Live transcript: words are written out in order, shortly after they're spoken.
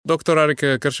Dr.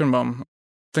 Arik Kirschenbaum,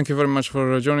 thank you very much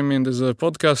for joining me in this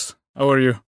podcast. How are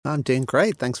you? I'm doing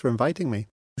great. Thanks for inviting me.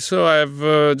 So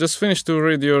I've just finished to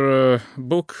read your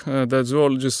book, The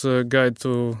Zoologist's Guide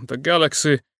to the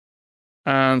Galaxy,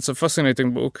 and it's a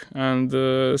fascinating book. And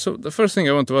so the first thing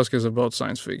I want to ask is about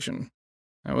science fiction.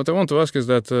 And what I want to ask is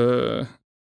that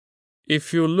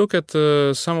if you look at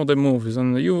some of the movies,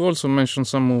 and you also mentioned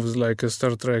some movies like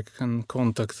Star Trek and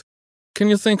Contact, can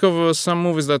you think of some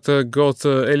movies that got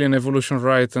alien evolution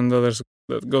right and others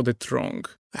that got it wrong?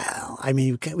 Well, I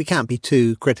mean, we can't be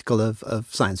too critical of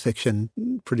science fiction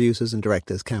producers and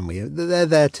directors, can we? They're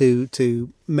there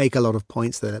to make a lot of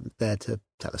points. They're there to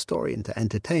tell a story and to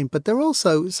entertain. But they're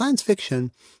also, science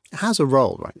fiction has a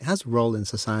role, right? It has a role in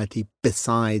society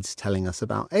besides telling us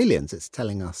about aliens. It's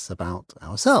telling us about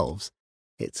ourselves.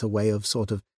 It's a way of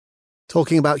sort of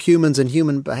talking about humans and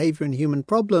human behavior and human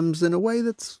problems in a way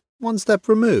that's one step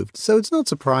removed. So it's not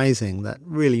surprising that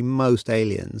really most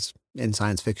aliens in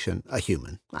science fiction are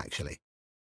human, actually.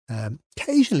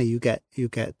 Occasionally you get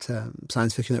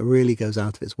science fiction that really goes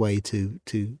out of its way to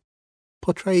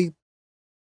portray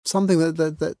something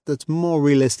that's more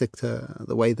realistic to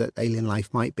the way that alien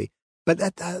life might be. But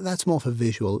that's more for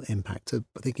visual impact. So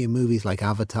thinking of movies like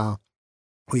Avatar,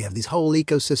 where you have these whole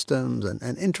ecosystems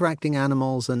and interacting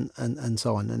animals and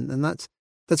so on. And that's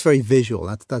very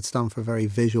visual. That's done for very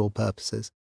visual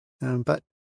purposes. But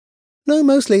no,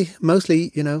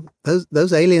 mostly, you know,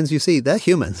 those aliens you see, they're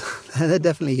humans. They're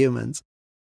definitely humans.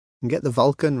 You get the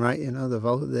Vulcan, right? You know,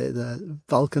 the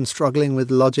Vulcan struggling with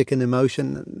logic and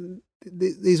emotion.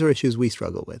 These are issues we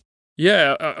struggle with.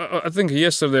 Yeah, I think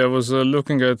yesterday I was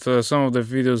looking at some of the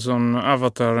videos on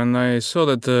Avatar, and I saw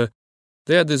that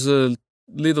they had this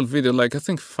little video, like I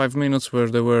think 5 minutes, where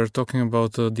they were talking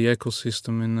about the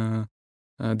ecosystem in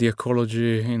the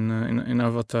ecology in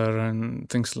Avatar and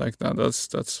things like that.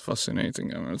 That's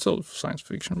fascinating. I mean, it's all science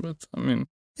fiction, but I mean,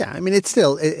 yeah, I mean, it's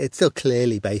still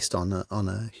clearly based on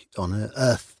a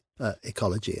Earth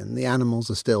ecology, and the animals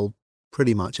are still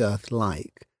pretty much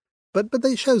Earth-like. But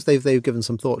it shows they've given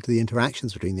some thought to the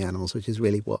interactions between the animals, which is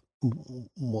really what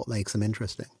makes them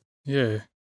interesting. Yeah.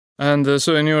 And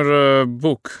so in your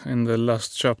book, in the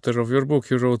last chapter of your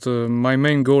book, you wrote, my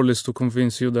main goal is to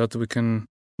convince you that we can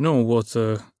know what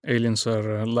aliens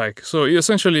are like. So you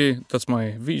essentially, that's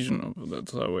my vision,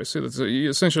 that's how I see it. So you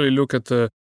essentially look at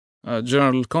the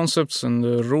general concepts and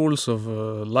the rules of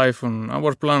life on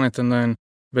our planet, and then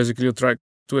basically you try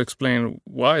to explain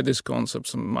why these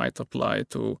concepts might apply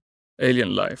to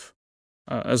alien life,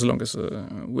 as long as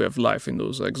we have life in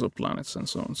those exoplanets and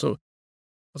so on. So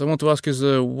what I want to ask is,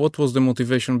 what was the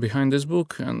motivation behind this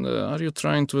book, and are you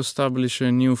trying to establish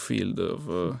a new field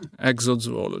of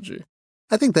exozoology?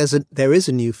 I think there is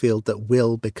a new field that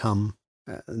will become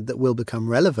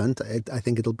relevant. I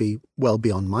think it'll be well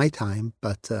beyond my time,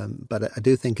 but I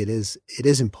do think it is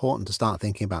important to start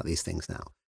thinking about these things now,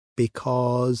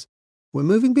 because we're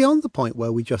moving beyond the point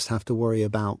where we just have to worry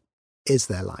about, is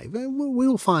there life?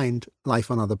 We'll find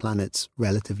life on other planets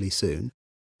relatively soon.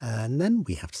 And then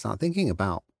we have to start thinking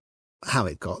about how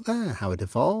it got there, how it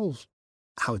evolved,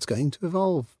 how it's going to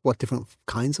evolve, what different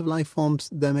kinds of life forms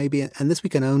there may be. And this we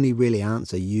can only really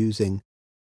answer using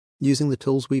the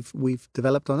tools we've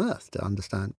developed on Earth to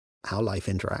understand how life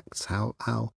interacts,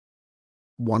 how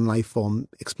one life form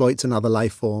exploits another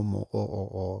life form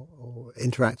or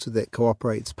interacts with it,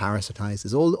 cooperates,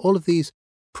 parasitizes. All of these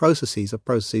processes are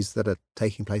processes that are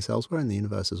taking place elsewhere in the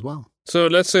universe as well. So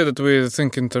let's say that we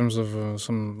think in terms of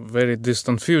some very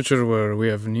distant future where we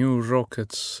have new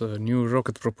rockets, new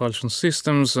rocket propulsion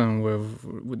systems, and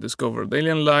we discovered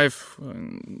alien life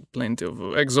and plenty of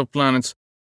exoplanets.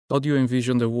 How do you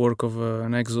envision the work of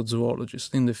an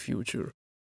exozoologist in the future?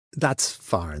 That's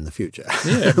far in the future.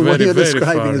 Yeah, what very, you're very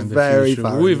describing far is in the very future.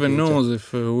 far. Who in the even future. knows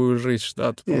if we will reach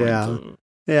that point?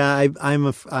 Yeah.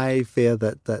 I fear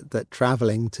that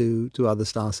traveling to other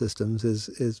star systems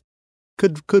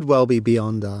could well be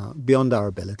beyond our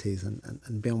abilities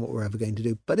and beyond what we're ever going to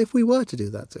do. But if we were to do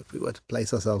that, if we were to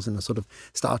place ourselves in a sort of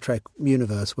Star Trek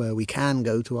universe where we can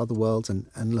go to other worlds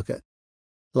and look at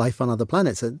life on other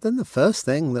planets, then the first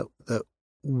thing that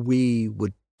we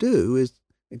would do is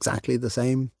exactly the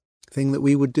same thing that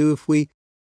we would do if we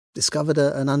discovered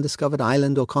an undiscovered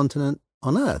island or continent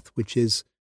on Earth, which is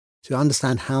to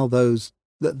understand how the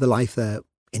life there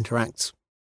interacts,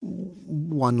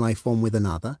 one life form with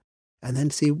another, and then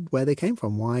see where they came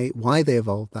from, why they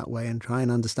evolved that way, and try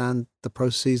and understand the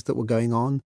processes that were going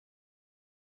on,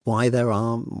 why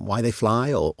they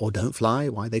fly or don't fly,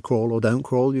 why they crawl or don't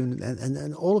crawl,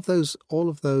 and all of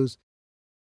those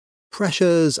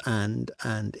pressures and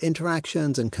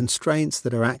interactions and constraints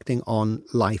that are acting on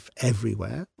life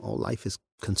everywhere, or life is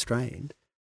constrained,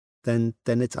 then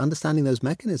it's understanding those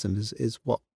mechanisms is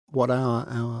what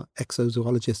our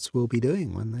exozoologists will be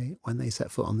doing when they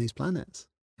set foot on these planets.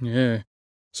 Yeah.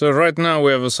 So right now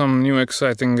we have some new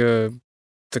exciting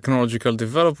technological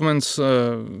developments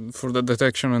for the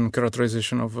detection and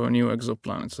characterization of new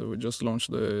exoplanets. We just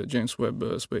launched the James Webb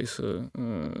Space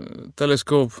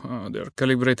Telescope. They're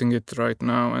calibrating it right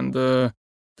now, and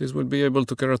this will be able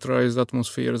to characterize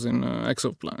atmospheres in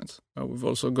exoplanets. We've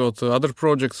also got other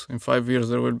projects. In 5 years,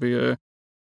 there will be a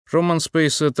Roman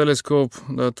Space Telescope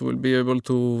that will be able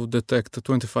to detect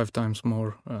 25 times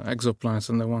more exoplanets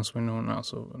than the ones we know now.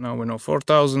 So now we know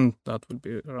 4,000. That would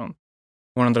be around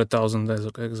 100,000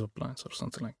 exoplanets or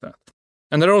something like that.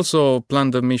 And there are also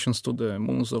planned missions to the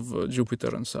moons of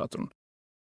Jupiter and Saturn.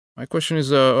 My question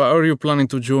is, are you planning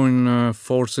to join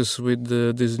forces with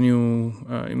this new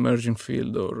emerging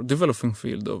field or developing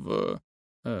field of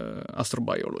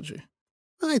astrobiology?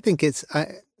 I think it's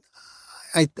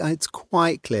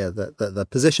quite clear that the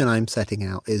position I'm setting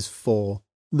out is for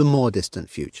the more distant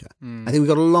future. I think we've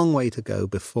got a long way to go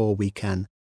before we can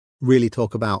really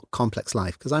talk about complex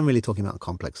life, because I'm really talking about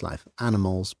complex life,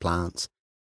 animals, plants,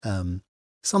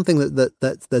 something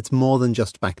that's more than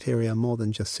just bacteria, more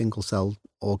than just single-celled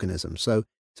organisms. So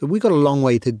we've got a long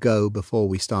way to go before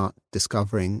we start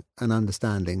discovering and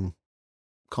understanding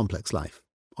complex life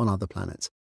on other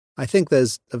planets. I think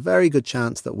there's a very good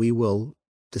chance that we will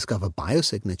discover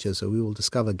biosignatures, so we will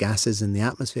discover gases in the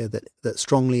atmosphere that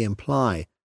strongly imply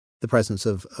the presence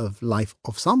of life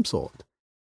of some sort.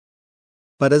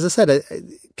 But as I said,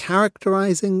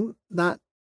 characterizing that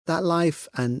life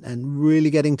and really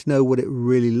getting to know what it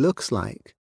really looks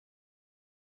like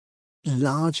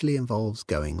largely involves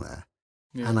going there.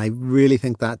 Yeah. And I really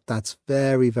think that's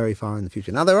very, very far in the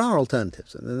future. Now, there are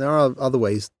alternatives, and there are other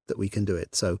ways that we can do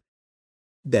it. So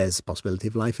there's a possibility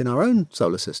of life in our own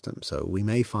solar system. So we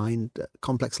may find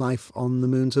complex life on the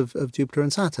moons of Jupiter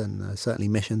and Saturn. Certainly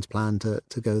missions planned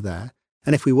to go there.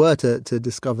 And if we were to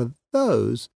discover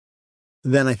those,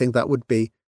 then I think that would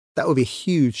be a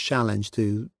huge challenge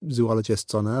to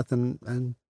zoologists on Earth.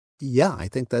 And yeah, I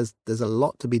think there's a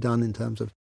lot to be done in terms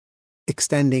of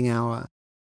extending our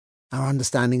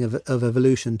understanding of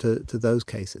evolution to those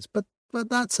cases. But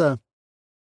that's there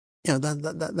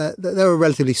are a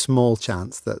relatively small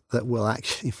chance that we'll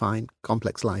actually find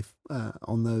complex life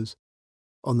on those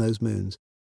moons.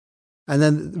 And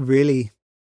then really,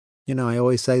 I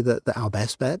always say that our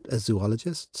best bet as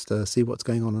zoologists to see what's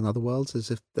going on in other worlds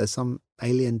is if there's some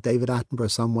alien David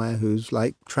Attenborough somewhere who's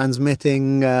like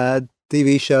transmitting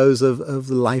TV shows of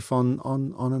the life on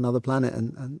another planet,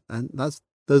 and that's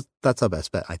our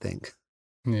best bet, I think.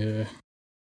 Yeah.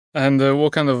 And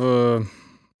what kind of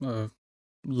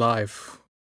life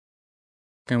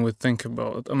can we think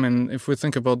about? I mean, if we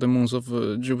think about the moons of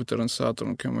Jupiter and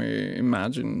Saturn, can we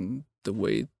imagine the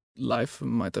way life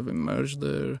might have emerged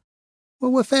there?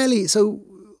 Well,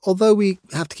 although we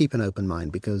have to keep an open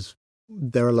mind because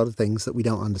there are a lot of things that we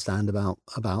don't understand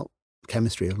about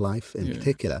chemistry of life in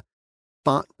particular,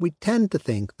 but we tend to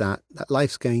think that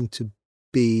life's going to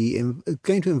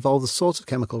involve the sorts of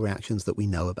chemical reactions that we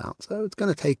know about. So it's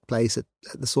going to take place at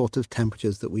the sort of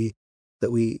temperatures that we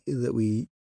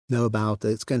know about.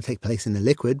 It's going to take place in a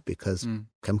liquid because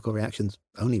chemical reactions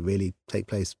only really take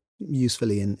place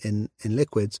usefully in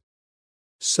liquids.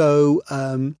 So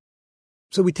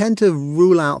we tend to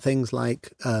rule out things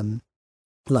like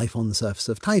life on the surface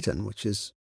of Titan, which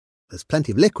is, there's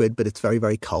plenty of liquid, but it's very,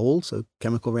 very cold. So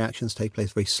chemical reactions take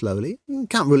place very slowly. You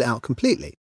can't rule it out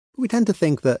completely. But we tend to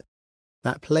think that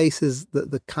places,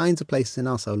 the kinds of places in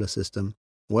our solar system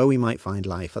where we might find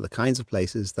life are the kinds of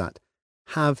places that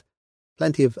have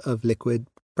plenty of liquid,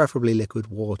 preferably liquid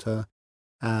water,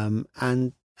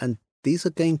 and these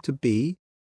are going to be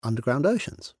underground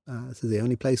oceans. This is the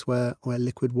only place where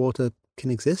liquid water can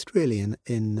exist really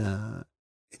in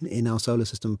our solar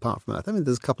system apart from Earth. I mean,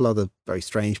 there's a couple other very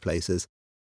strange places,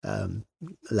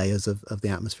 layers of the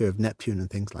atmosphere of Neptune and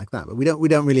things like that, but we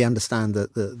don't really understand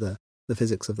the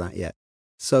physics of that yet.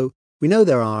 So we know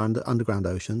there are underground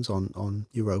oceans on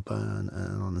Europa and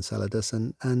on Enceladus,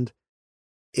 and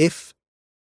if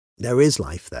there is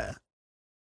life there,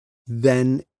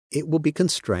 then it will be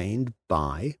constrained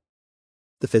by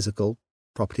the physical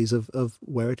properties of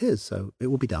where it is. So it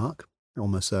will be dark,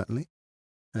 almost certainly.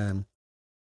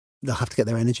 They'll have to get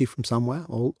their energy from somewhere.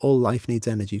 All life needs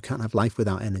energy. You can't have life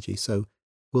without energy. So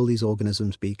will these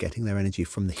organisms be getting their energy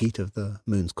from the heat of the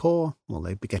moon's core? Will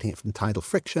they be getting it from tidal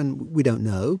friction? We don't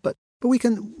know, but we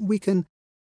can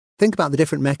think about the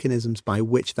different mechanisms by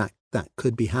which that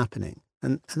could be happening.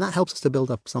 And that helps us to build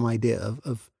up some idea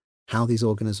of how these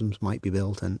organisms might be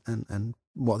built and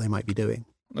what they might be doing.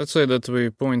 Let's say that we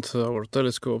point our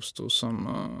telescopes to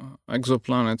some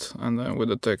exoplanet and then we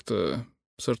detect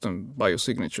certain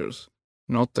biosignatures,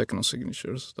 not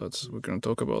technosignatures. We're going to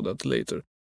talk about that later.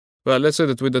 But let's say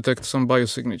that we detect some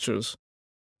biosignatures.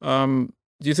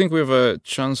 Do you think we have a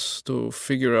chance to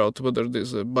figure out whether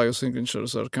these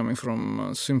biosignatures are coming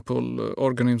from simple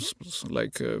organisms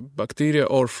like bacteria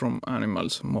or from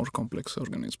animals, more complex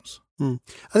organisms? I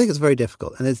think it's very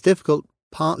difficult. And it's difficult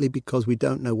partly because we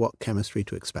don't know what chemistry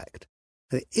to expect.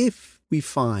 If we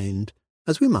find,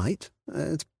 as we might,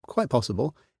 it's quite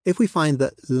possible, if we find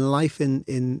that life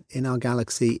in our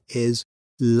galaxy is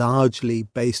largely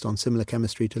based on similar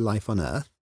chemistry to life on Earth,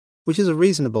 which is a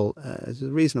reasonable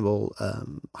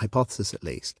hypothesis at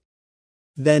least,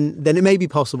 then it may be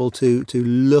possible to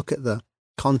look at the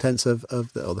contents or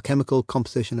the chemical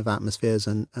composition of atmospheres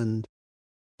and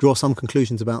draw some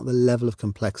conclusions about the level of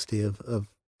complexity of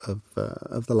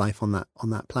the life on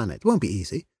that planet. It won't be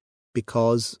easy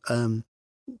because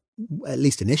at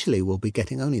least initially we'll be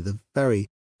getting only the very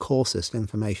coarsest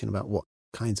information about what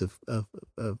kinds of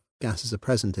gases are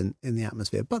present in the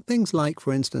atmosphere. But things like,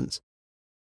 for instance,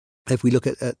 if we look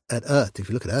at Earth, if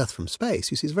you look at Earth from space,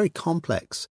 you see it's very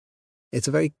complex. It's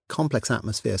a very complex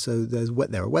atmosphere. So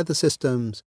there are weather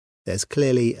systems. There's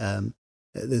clearly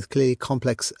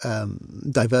complex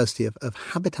diversity of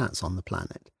habitats on the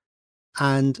planet,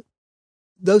 and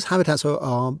those habitats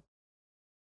are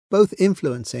both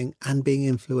influencing and being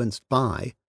influenced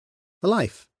by the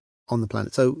life on the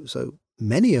planet. So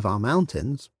many of our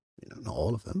mountains, not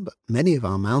all of them, but many of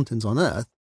our mountains on Earth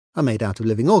are made out of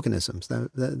living organisms.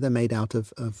 They're made out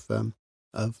of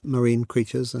marine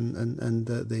creatures and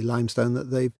the limestone that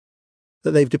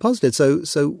they've deposited.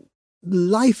 So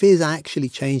life is actually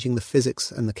changing the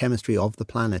physics and the chemistry of the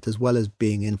planet as well as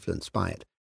being influenced by it.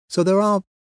 So there are,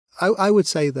 I would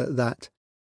say that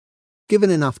given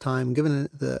enough time, given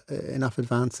enough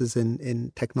advances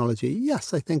in technology,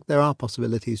 yes, I think there are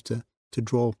possibilities to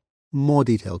draw more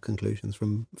detailed conclusions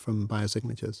from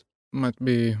biosignatures. Might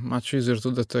be much easier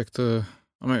to detect.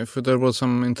 If there was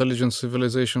some intelligent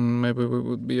civilization, maybe we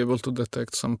would be able to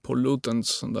detect some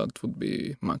pollutants, and that would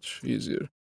be much easier.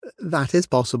 That is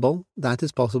possible,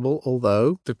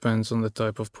 although... Depends on the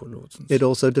type of pollutants. It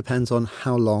also depends on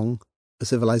how long a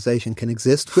civilization can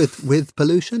exist with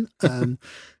pollution. Don't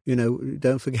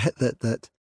forget that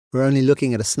we're only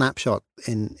looking at a snapshot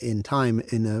in time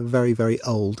in a very, very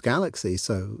old galaxy.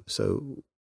 So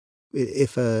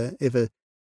if a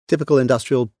typical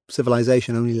industrial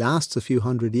civilization only lasts a few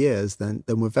hundred years, then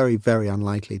we're very, very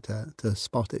unlikely to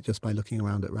spot it just by looking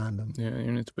around at random. Yeah,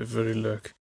 you need to be very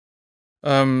lucky.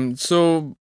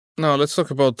 So now let's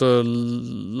talk about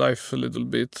life a little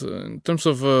bit. In terms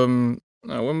of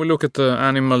when we look at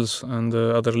animals and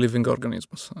other living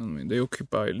organisms, they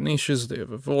occupy niches, they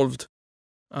have evolved.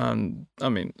 And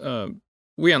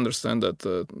we understand that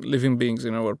living beings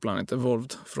in our planet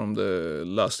evolved from the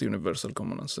last universal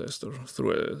common ancestor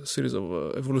through a series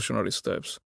of evolutionary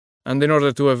steps. And in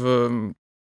order to have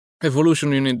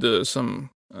evolution, you need some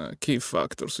key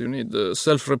factors. You need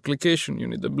self-replication, you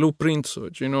need the blueprint, so a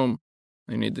genome,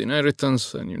 you need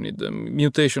inheritance, and you need the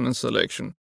mutation and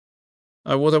selection.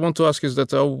 What I want to ask is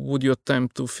that how would you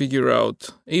attempt to figure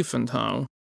out if and how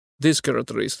these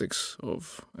characteristics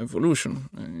of evolution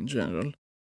in general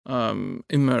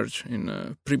emerge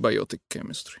in prebiotic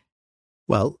chemistry?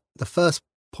 Well, the first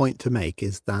point to make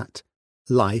is that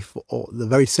life, or the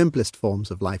very simplest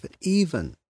forms of life, and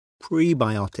even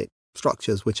prebiotic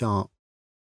structures which are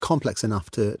complex enough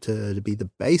to be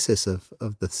the basis of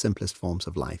the simplest forms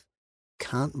of life,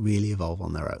 can't really evolve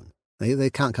on their own.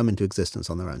 They can't come into existence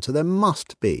on their own. So there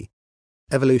must be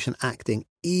evolution acting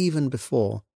even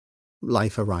before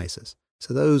life arises.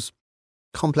 So those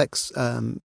complex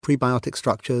prebiotic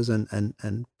structures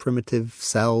and primitive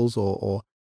cells or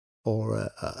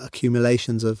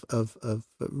accumulations of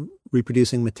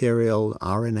reproducing material,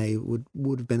 RNA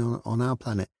would have been on our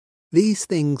planet. These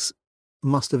things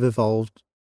must have evolved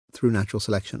through natural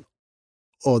selection,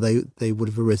 or they would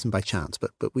have arisen by chance.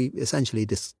 But we essentially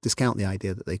discount the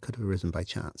idea that they could have arisen by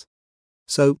chance.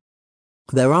 So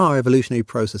there are evolutionary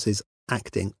processes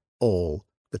acting all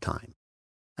the time,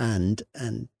 and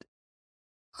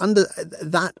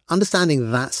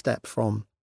understanding that step from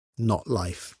not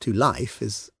life to life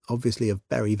is obviously a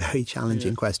very, very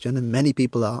challenging question, and many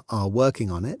people are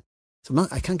working on it. So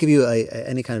I can't give you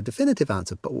any kind of definitive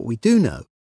answer, but what we do know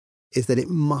is that it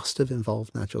must have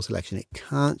involved natural selection. It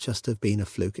can't just have been a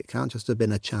fluke. It can't just have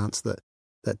been a chance that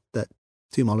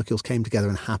two molecules came together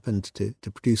and happened to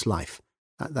produce life.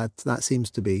 That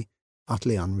seems to be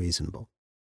utterly unreasonable.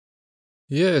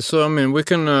 Yeah, so I mean, we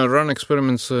can run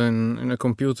experiments in a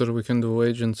computer. We can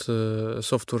do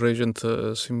software agent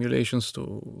simulations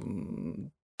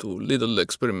to little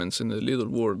experiments in the little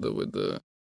world with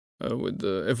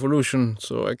the evolution.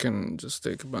 So I can just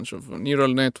take a bunch of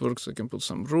neural networks. I can put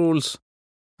some rules.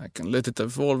 I can let it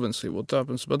evolve and see what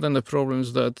happens. But then the problem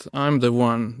is that I'm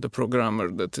the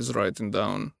programmer that is writing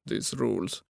down these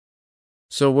rules.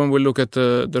 So when we look at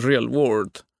the real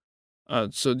world,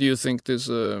 so do you think these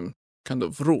kind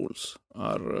of rules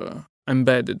are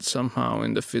embedded somehow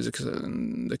in the physics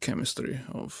and the chemistry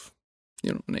of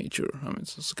nature? I mean,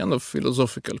 it's a kind of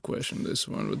philosophical question, this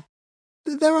one.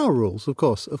 There are rules, of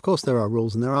course. Of course there are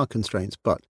rules and there are constraints,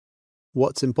 but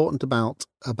what's important about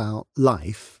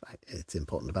life, it's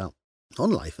important about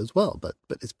non-life as well, but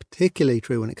it's particularly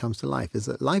true when it comes to life, is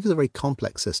that life is a very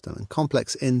complex system, and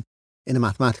complex in a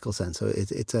mathematical sense. So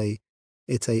it's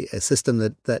a system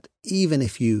that even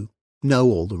if you know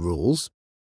all the rules,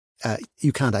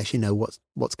 you can't actually know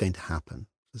what's going to happen.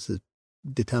 This is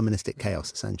deterministic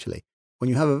chaos, essentially. When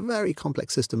you have a very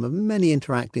complex system of many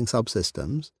interacting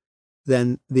subsystems,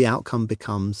 then the outcome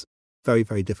becomes very,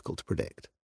 very difficult to predict.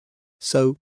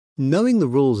 So knowing the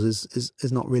rules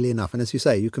is not really enough. And as you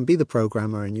say, you can be the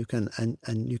programmer and you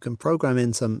can program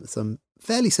in some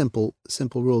fairly simple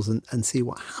rules and see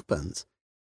what happens.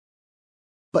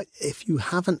 But if you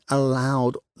haven't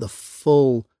allowed the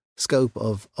full scope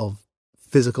of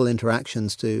physical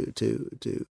interactions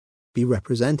to be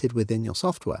represented within your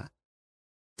software,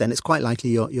 then it's quite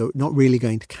likely you're not really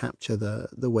going to capture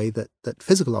the way that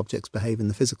physical objects behave in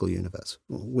the physical universe,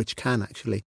 which can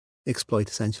actually exploit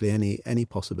essentially any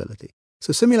possibility.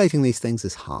 So simulating these things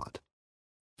is hard.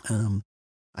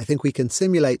 I think we can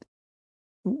certainly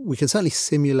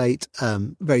simulate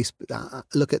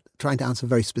look at trying to answer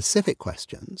very specific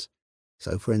questions.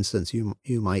 So for instance, you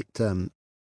might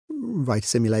write a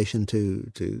simulation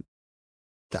to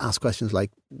ask questions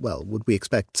like, well, would we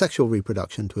expect sexual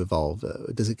reproduction to evolve?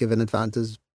 Does it give an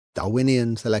advantage,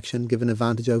 Darwinian selection give an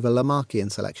advantage over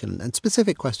Lamarckian selection? And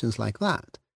specific questions like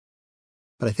that.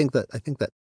 But I think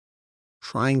that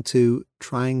trying to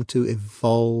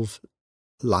evolve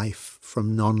life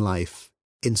from non-life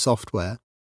in software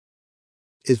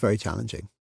is very challenging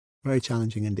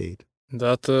indeed.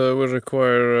 That will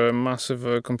require massive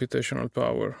computational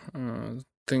power,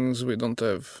 things we don't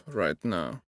have right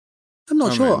now. I'm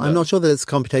not sure that it's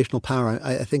computational power.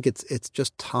 I think it's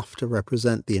just tough to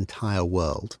represent the entire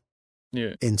world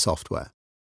in software.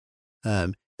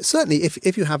 Certainly,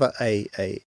 if you have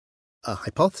a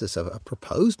hypothesis of a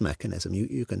proposed mechanism,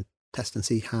 you can test and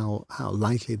see how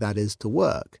likely that is to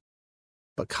work.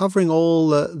 But covering all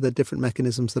the different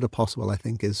mechanisms that are possible, I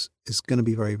think, is going to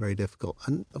be very, very difficult.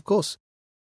 And of course,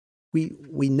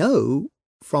 we know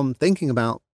from thinking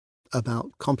about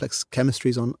complex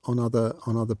chemistries on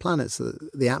other planets,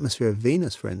 the atmosphere of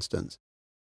Venus, for instance,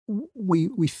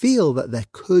 we feel that there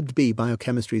could be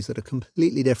biochemistries that are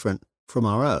completely different from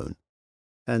our own,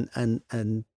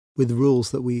 and with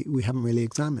rules that we haven't really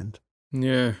examined.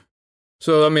 Yeah.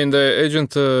 So I mean, the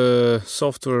agent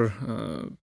software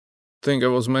thing I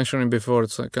was mentioning before,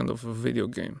 it's a kind of a video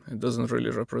game. It doesn't really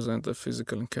represent the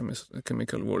physical and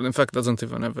chemical world. In fact, it doesn't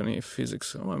even have any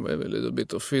physics. Well, maybe a little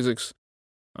bit of physics,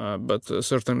 but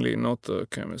certainly not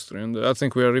chemistry. And I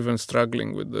think we are even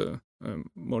struggling with the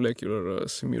molecular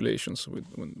simulations.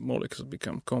 When molecules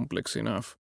become complex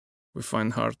enough, we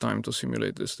find hard time to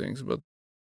simulate these things. But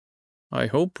I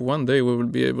hope one day we will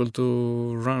be able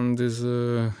to run these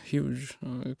huge,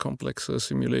 complex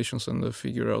simulations and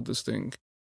figure out this thing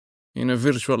in a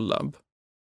virtual lab,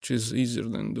 which is easier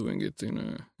than doing it in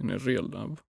a real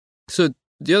lab. So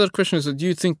the other question is, do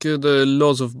you think the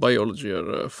laws of biology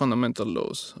are fundamental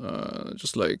laws,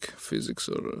 just like physics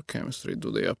or chemistry?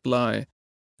 Do they apply?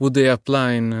 Would they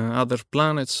apply in other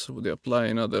planets? Would they apply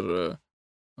in other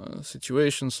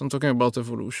situations? I'm talking about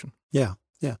evolution. Yeah.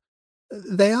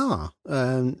 They are,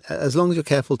 as long as you're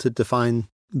careful to define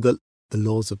the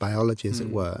laws of biology, as it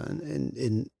were,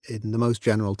 in the most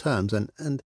general terms.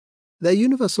 And they're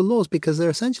universal laws because they're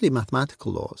essentially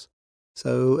mathematical laws.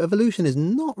 So evolution is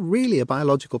not really a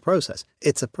biological process.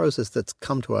 It's a process that's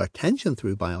come to our attention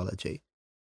through biology.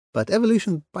 But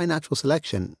evolution by natural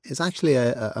selection is actually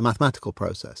a mathematical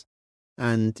process.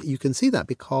 And you can see that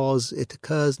because it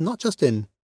occurs not just in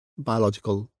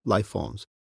biological life forms.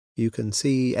 You can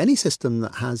see any system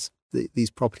that has these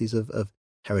properties of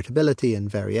heritability and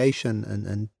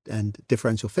variation and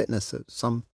differential fitness.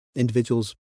 Some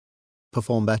individuals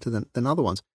perform better than other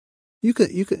ones. You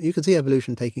could see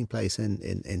evolution taking place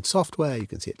in software. You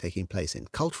can see it taking place in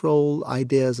cultural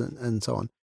ideas and so on.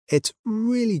 It's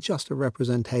really just a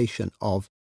representation of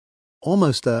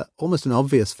almost an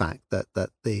obvious fact that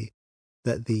the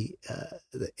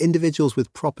individuals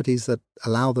with properties that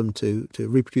allow them to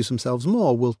reproduce themselves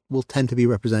more will tend to be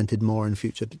represented more in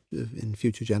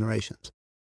future generations.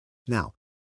 Now,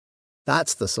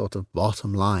 that's the sort of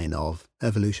bottom line of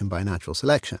evolution by natural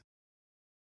selection.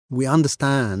 We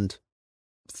understand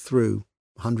through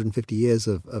 150 years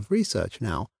of research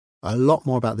now a lot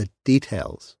more about the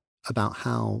details about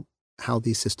how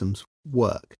these systems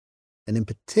work. And in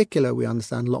particular, we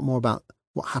understand a lot more about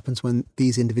what happens when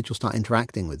these individuals start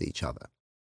interacting with each other.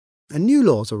 And new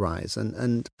laws arise,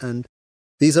 and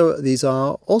these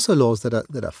are also laws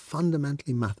that are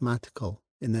fundamentally mathematical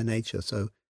in their nature. So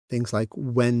things like,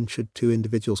 when should two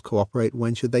individuals cooperate,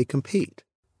 when should they compete?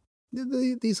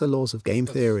 These are laws of game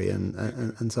theory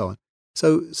and so on.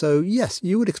 So yes,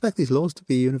 you would expect these laws to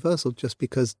be universal just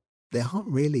because they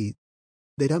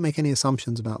don't make any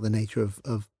assumptions about the nature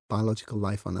of biological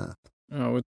life on Earth. I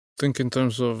would think in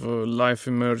terms of life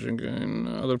emerging in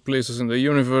other places in the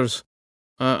universe.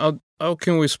 How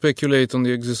can we speculate on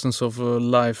the existence of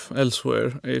life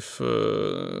elsewhere if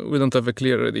we don't have a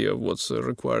clear idea of what's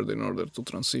required in order to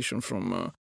transition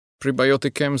from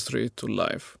prebiotic chemistry to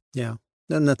life? Yeah,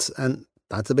 and that's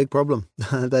a big problem.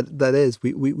 that is,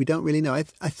 we don't really know.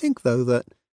 I think though that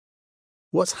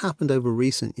what's happened over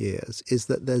recent years is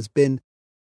that there's been,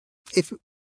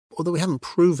 although we haven't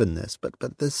proven this, but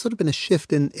there's sort of been a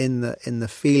shift in the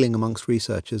feeling amongst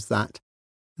researchers that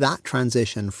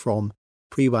transition from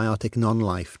prebiotic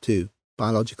non-life to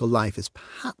biological life is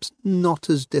perhaps not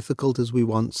as difficult as we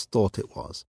once thought it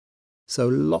was. So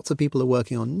lots of people are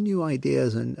working on new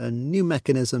ideas and new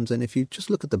mechanisms, and if you just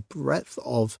look at the breadth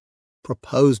of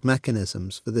proposed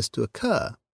mechanisms for this to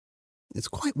occur, it's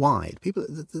quite wide.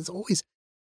 There's always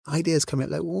ideas coming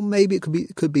up like, well, maybe it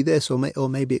could be this, or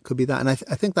maybe it could be that. And I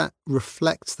think that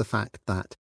reflects the fact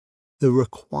that the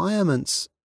requirements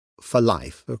for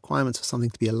life, the requirements for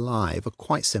something to be alive, are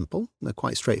quite simple. They're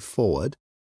quite straightforward.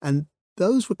 And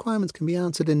those requirements can be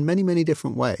answered in many, many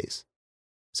different ways.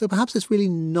 So perhaps it's really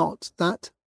not that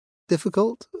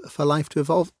difficult for life to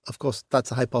evolve. Of course,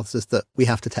 that's a hypothesis that we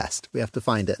have to test. We have to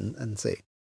find it and see.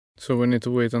 So we need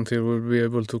to wait until we'll be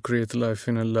able to create life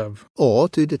in a lab. Or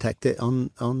to detect it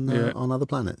on other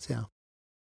planets, yeah.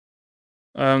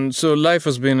 So life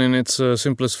has been in its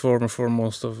simplest form for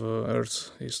most of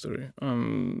Earth's history.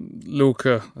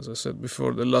 Luca, as I said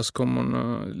before, the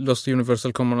last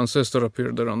universal common ancestor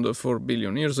appeared around 4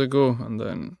 billion years ago, and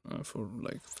then for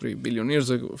 3 billion years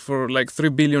ago, 3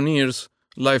 billion years,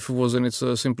 life was in its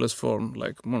simplest form,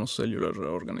 like monocellular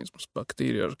organisms,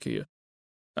 bacteria, archaea.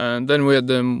 And then we had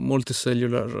the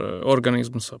multicellular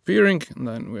organisms appearing, and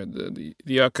then we had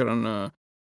the Acheron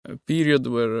period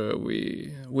where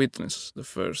we witnessed the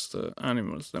first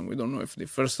animals. Then we don't know if the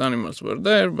first animals were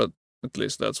there, but at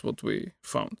least that's what we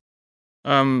found.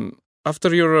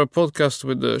 After your podcast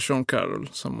with Sean Carroll,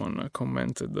 someone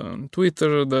commented on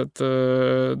Twitter that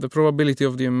the probability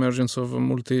of the emergence of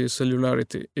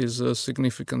multicellularity is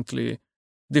significantly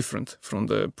different from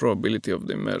the probability of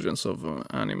the emergence of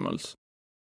animals.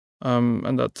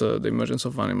 And that the emergence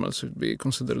of animals should be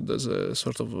considered as a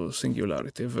sort of a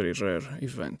singularity, a very rare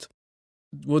event.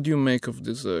 What do you make of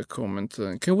this comment?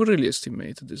 Can we really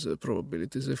estimate these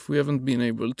probabilities if we haven't been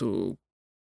able to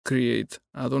create,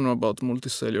 I don't know about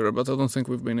multicellular, but I don't think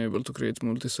we've been able to create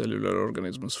multicellular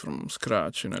organisms from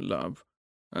scratch in a lab.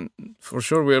 And for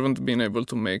sure we haven't been able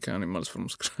to make animals from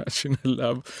scratch in a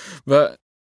lab. But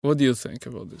what do you think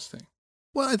about this thing?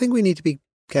 Well, I think we need to be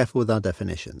careful with our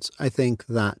definitions. I think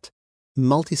that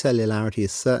multicellularity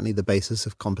is certainly the basis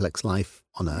of complex life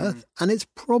on Earth, and it's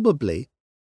probably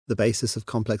the basis of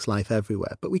complex life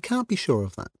everywhere, but we can't be sure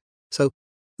of that. So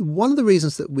one of the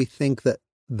reasons that we think that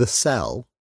the cell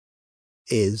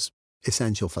is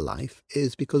essential for life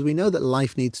is because we know that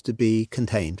life needs to be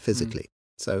contained physically.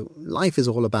 So life is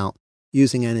all about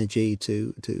using energy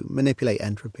to manipulate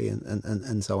entropy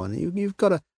and so on. You've got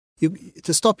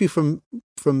to stop you from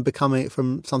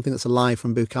something that's alive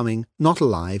from becoming not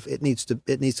alive. It needs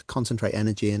to concentrate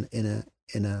energy in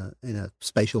a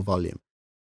spatial volume,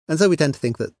 and so we tend to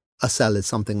think that a cell is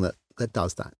something that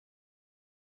does that.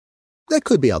 There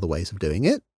could be other ways of doing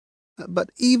it, but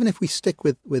even if we stick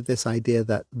with this idea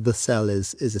that the cell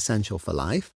is essential for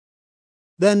life,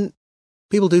 then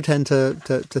people do tend to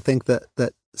think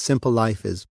that simple life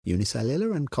is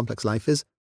unicellular and complex life is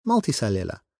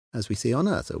multicellular, as we see on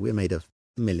Earth. So we're made of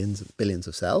millions, billions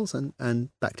of cells, and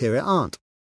bacteria aren't.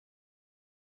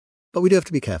 But we do have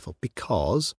to be careful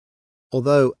because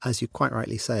although, as you quite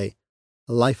rightly say,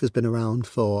 life has been around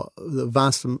for the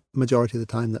vast majority of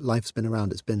the time that life's been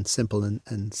around, it's been simple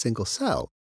and single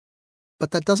cell.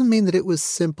 But that doesn't mean that it was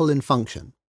simple in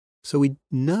function. So we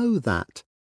know that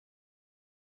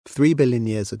 3 billion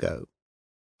years ago,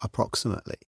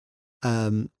 approximately,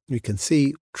 we can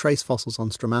see trace fossils on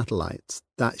stromatolites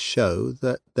that show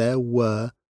that there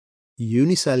were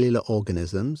unicellular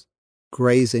organisms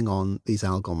grazing on these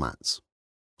algal mats.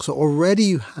 So already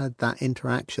you had that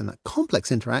interaction, that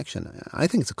complex interaction, I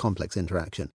think it's a complex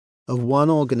interaction, of one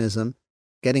organism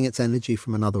getting its energy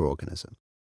from another organism.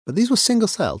 But these were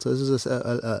single-celled, so this is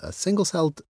a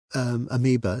single-celled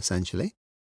amoeba, essentially,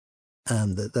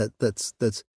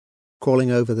 that's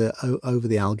crawling over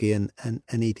the algae and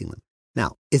eating them.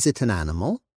 Now, is it an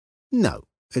animal? No,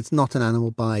 it's not an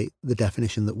animal by the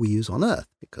definition that we use on Earth,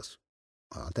 because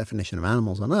our definition of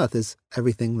animals on Earth is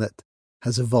everything that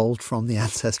has evolved from the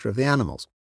ancestor of the animals,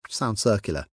 which sounds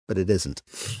circular, but it isn't.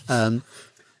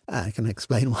 I can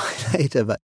explain why later,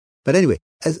 but anyway,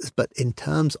 but in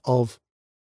terms of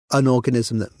an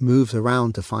organism that moves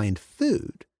around to find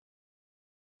food,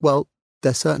 well,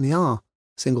 there certainly are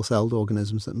single-celled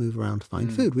organisms that move around to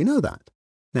find food. We know that.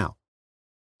 Now,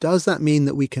 does that mean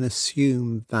that we can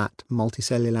assume that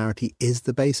multicellularity is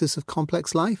the basis of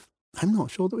complex life? I'm not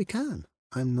sure that we can.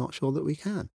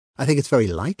 I think it's very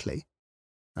likely.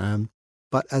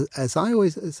 But as I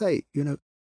always say,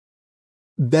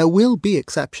 there will be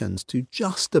exceptions to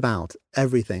just about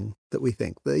everything that we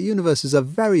think. The universe is a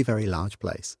very, very large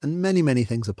place, and many, many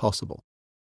things are possible.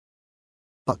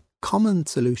 But common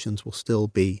solutions will still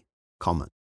be common.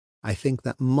 I think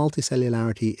that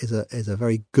multicellularity is a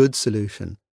very good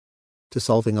solution to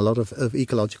solving a lot of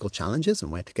ecological challenges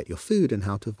and where to get your food and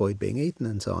how to avoid being eaten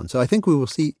and so on. So I think we will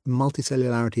see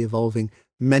multicellularity evolving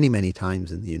many, many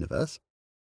times in the universe.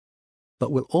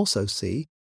 But we'll also see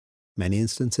many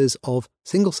instances of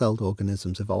single-celled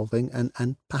organisms evolving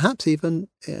and perhaps even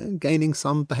gaining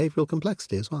some behavioral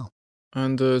complexity as well.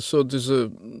 And so these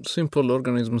simple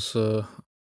organisms,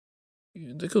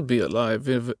 they could be alive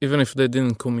even if they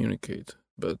didn't communicate.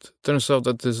 But it turns out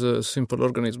that these simple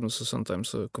organisms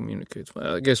sometimes communicate.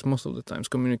 Well, I guess most of the times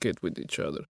communicate with each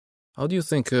other. How do you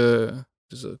think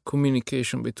there's a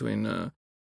communication between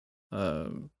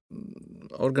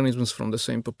organisms from the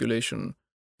same population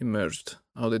emerged?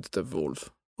 How did it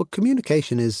evolve? Well,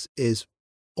 communication is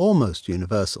almost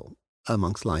universal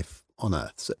amongst life on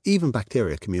Earth. So even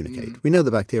bacteria communicate. We know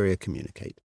that bacteria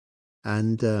communicate.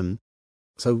 And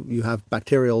so you have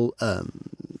bacterial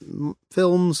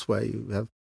films where you have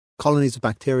colonies of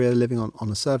bacteria living on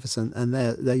a surface, and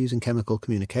they're using chemical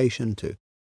communication to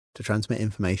transmit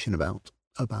information about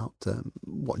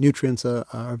what nutrients are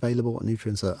available, what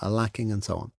nutrients are lacking, and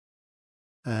so on.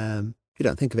 You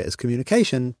don't think of it as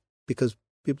communication because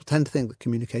people tend to think that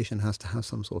communication has to have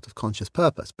some sort of conscious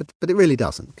purpose, but it really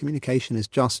doesn't. Communication is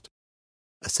just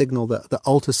a signal that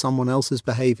alters someone else's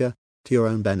behavior to your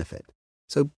own benefit.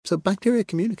 So bacteria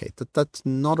communicate. That's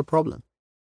not a problem.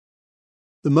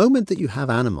 The moment that you have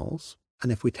animals,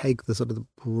 and if we take the sort of the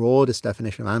broadest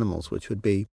definition of animals, which would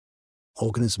be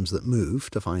organisms that move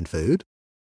to find food,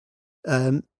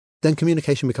 then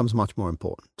communication becomes much more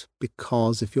important,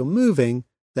 because if you're moving,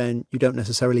 then you don't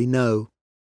necessarily know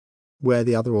where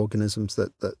the other organisms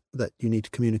that you need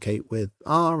to communicate with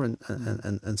are,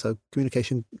 and so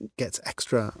communication gets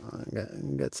extra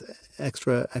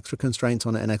constraints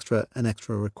on it and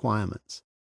extra requirements.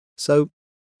 So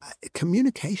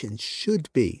communication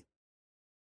should be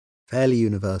fairly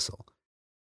universal,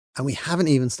 and we haven't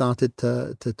even started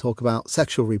to talk about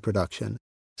sexual reproduction.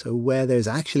 So where there's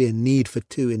actually a need for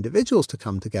two individuals to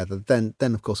come together, then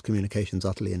of course communication is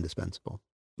utterly indispensable.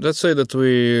 Let's say that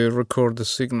we record a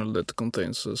signal that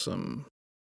contains we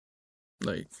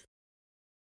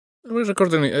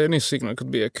record any signal. It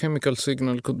could be a chemical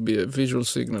signal, could be a visual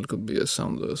signal, could be a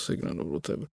sound signal or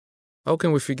whatever. How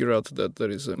can we figure out that there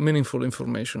is meaningful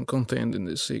information contained in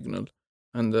this signal?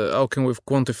 And how can we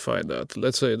quantify that?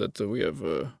 Let's say that we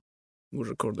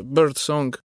record a bird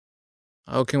song.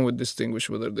 How can we distinguish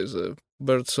whether there's a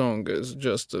bird song as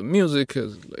just music,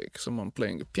 as like someone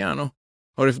playing a piano,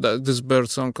 or if this bird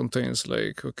song contains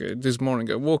okay, this morning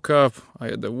I woke up, I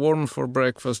had a worm for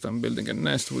breakfast, I'm building a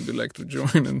nest, would you like to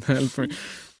join and help me?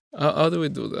 How do we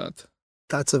do that?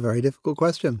 That's a very difficult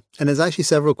question. And there's actually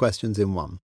several questions in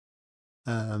one.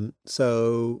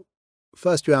 So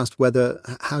first you asked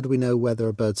how do we know whether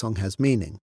a bird song has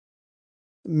meaning?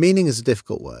 Meaning is a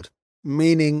difficult word.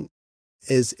 Meaning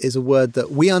is a word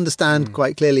that we understand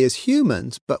quite clearly as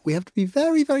humans, but we have to be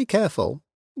very, very careful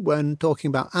when talking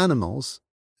about animals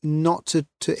not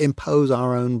to impose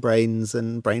our own brains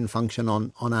and brain function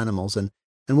on animals. And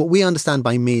what we understand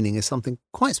by meaning is something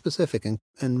quite specific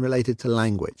and related to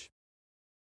language.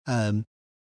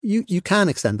 You can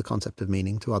extend the concept of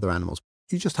meaning to other animals.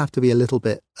 You just have to be a little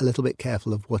bit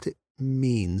careful of what it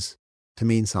means to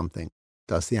mean something.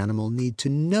 Does the animal need to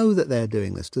know that they're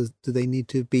doing this? Do they need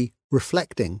to be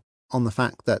reflecting on the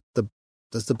fact that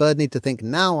does the bird need to think,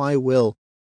 now I will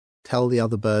tell the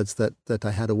other birds that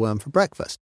I had a worm for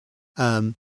breakfast?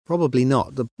 Probably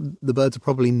not. The birds are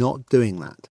probably not doing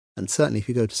that. And certainly if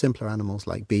you go to simpler animals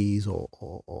like bees or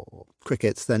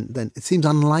crickets, then it seems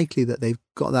unlikely that they've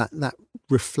got that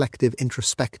reflective,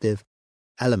 introspective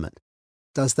element.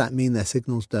 Does that mean their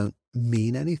signals don't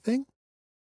mean anything?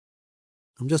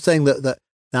 I'm just saying that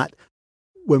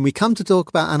when we come to talk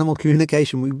about animal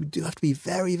communication, we do have to be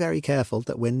very, very careful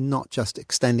that we're not just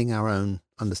extending our own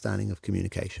understanding of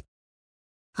communication.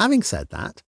 Having said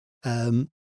that,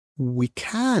 we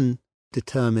can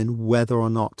determine whether or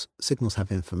not signals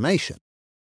have information,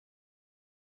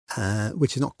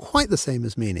 which is not quite the same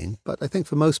as meaning, but I think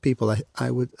for most people,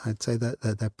 I'd say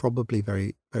that they're probably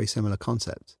very, very similar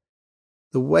concepts.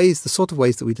 The sort of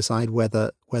ways that we decide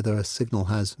whether a signal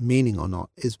has meaning or not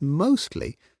is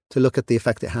mostly to look at the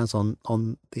effect it has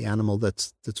on the animal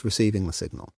that's receiving the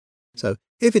signal. So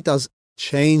if it does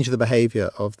change the behavior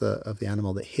of the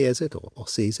animal that hears it or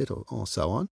sees it or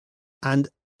so on, and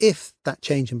if that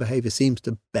change in behavior seems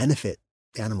to benefit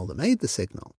the animal that made the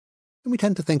signal, then we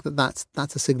tend to think that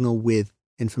that's a signal with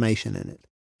information in it.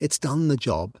 It's done the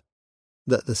job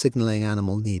that the signaling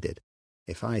animal needed.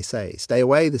 If I say, stay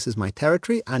away, this is my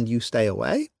territory, and you stay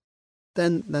away,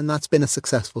 then that's been a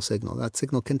successful signal. That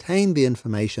signal contained the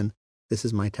information, this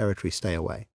is my territory, stay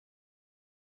away.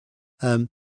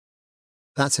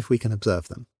 That's if we can observe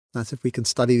them. That's if we can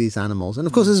study these animals. And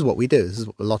of course, this is what we do. This is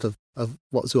a lot of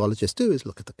what zoologists do, is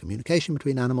look at the communication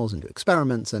between animals and do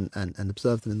experiments and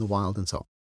observe them in the wild and so on.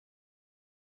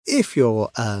 If you're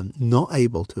not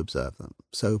able to observe them,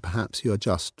 so perhaps you're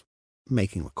just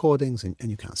making recordings and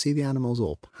you can't see the animals,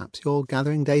 or perhaps you're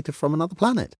gathering data from another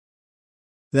planet,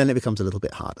 then it becomes a little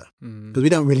bit harder because we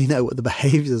don't really know what the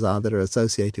behaviors are that are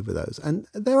associated with those. And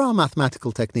there are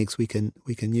mathematical techniques we can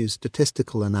use,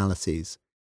 statistical analyses,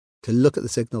 to look at the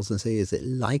signals and see, is it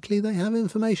likely they have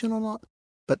information or not?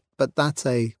 But that's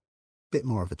a bit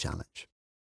more of a challenge.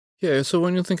 Yeah, so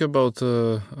when you think about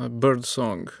a bird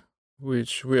song,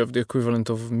 which we have the equivalent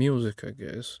of music, I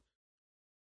guess,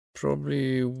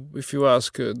 probably if you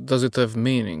ask, does it have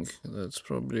meaning? That's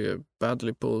probably a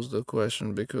badly posed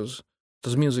question, because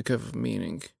does music have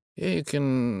meaning? Yeah, you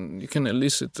can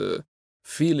elicit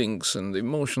feelings and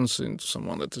emotions into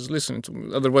someone that is listening to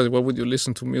music. Otherwise, why would you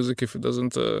listen to music if it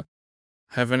doesn't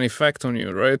have any effect on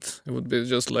you, right? It would be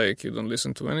just like you don't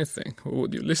listen to anything. Why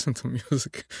would you listen to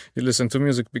music? You listen to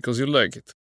music because you like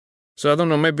it. So I don't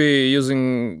know, maybe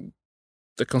using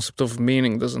the concept of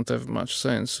meaning doesn't have much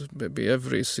sense. Maybe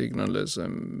every signal has a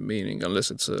meaning,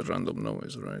 unless it's a random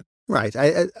noise, right? Right.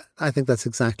 I think I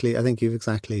think you've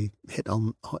exactly hit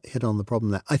on the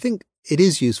problem there. I think it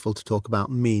is useful to talk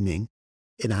about meaning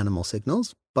in animal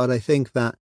signals, but I think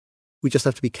that we just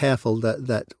have to be careful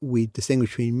that we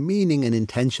distinguish between meaning and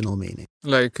intentional meaning.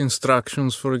 Like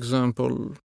instructions, for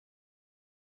example,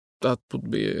 that would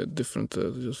be a different.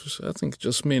 I think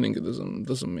just meaning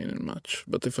doesn't mean much.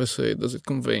 But if I say, does it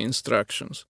convey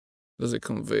instructions? Does it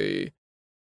convey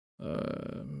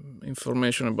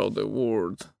information about the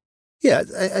world? Yeah,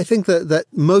 I think that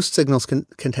most signals can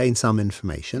contain some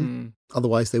information.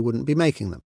 Otherwise, they wouldn't be making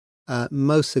them.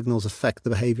 Most signals affect the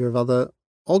behavior of other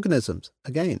organisms.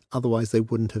 Again, otherwise they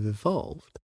wouldn't have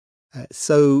evolved.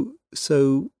 So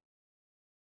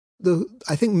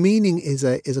I think meaning is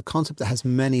a concept that has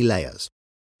many layers.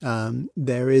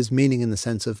 There is meaning in the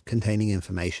sense of containing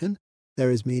information.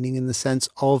 There is meaning in the sense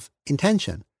of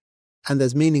intention, and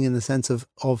there's meaning in the sense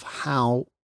of how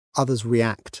others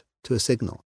react to a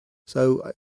signal.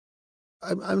 So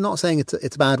I'm not saying it's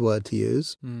a bad word to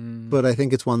use, but I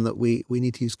think it's one that we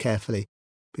need to use carefully,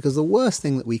 because the worst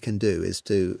thing that we can do is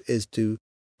to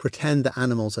pretend that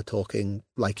animals are talking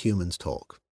like humans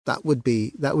talk. That would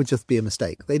just be a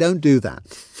mistake. They don't do that.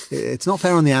 It's not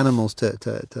fair on the animals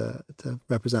to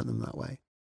represent them that way.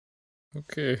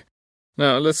 Okay.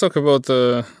 Now, let's talk about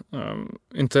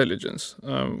intelligence.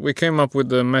 We came up with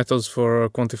the methods for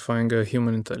quantifying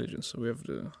human intelligence. We have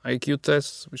the IQ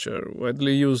tests, which are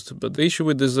widely used, but the issue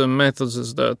with these methods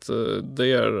is that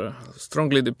they are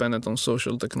strongly dependent on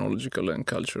social, technological, and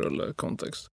cultural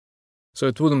context. So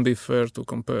it wouldn't be fair to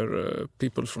compare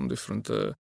people from different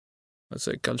let's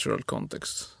say, cultural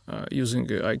context, using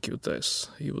IQ tests.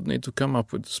 You would need to come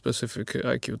up with specific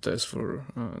IQ tests for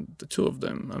the two of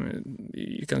them. I mean,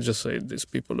 you can just say these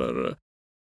people are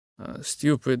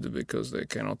stupid because they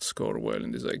cannot score well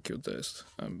in this IQ test,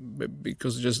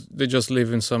 because they just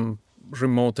live in some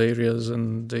remote areas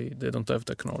and they don't have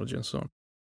technology and so on.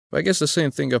 But I guess the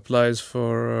same thing applies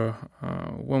for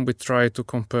when we try to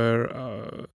compare,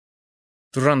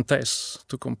 to run tests,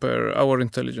 to compare our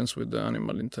intelligence with the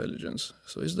animal intelligence.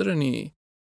 So is there any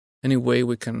way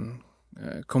we can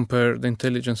compare the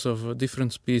intelligence of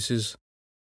different species?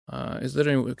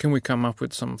 Can we come up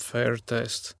with some fair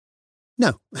test?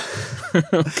 No.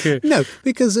 Okay. No,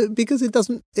 because it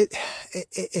doesn't.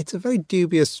 It's a very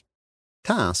dubious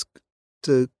task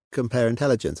to compare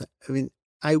intelligence. I mean,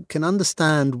 I can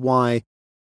understand why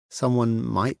someone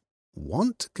might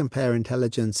want to compare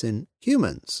intelligence in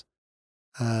humans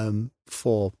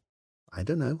for, I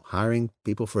don't know, hiring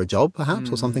people for a job perhaps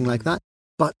or something like that.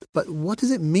 But what does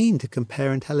it mean to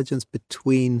compare intelligence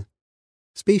between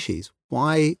species?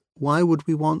 Why would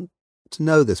we want to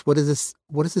know this? What is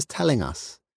this telling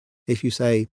us? If you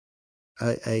say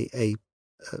a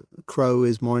crow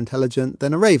is more intelligent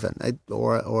than a raven,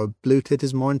 or a blue tit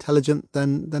is more intelligent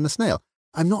than a snail,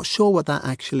 I'm not sure what that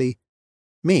actually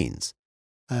means.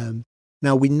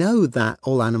 Now, we know that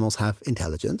all animals have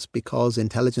intelligence because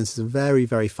intelligence is a very,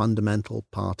 very fundamental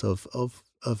part of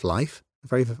life,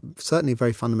 certainly a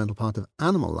very fundamental part of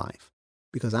animal life,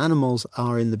 because animals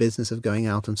are in the business of going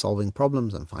out and solving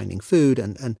problems and finding food,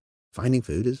 and finding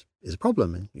food is a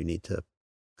problem, and you need to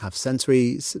have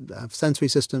sensory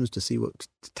systems to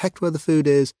detect where the food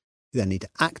is. You then need to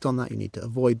act on that. You need to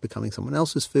avoid becoming someone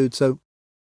else's food. So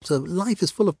life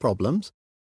is full of problems,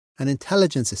 and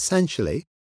intelligence, essentially,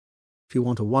 if you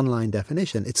want a one-line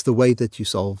definition, it's the way that you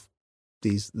solve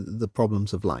the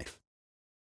problems of life.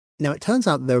 Now, it turns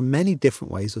out there are many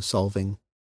different ways of solving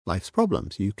life's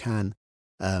problems. You can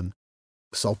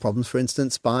solve problems, for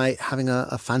instance, by having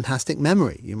a fantastic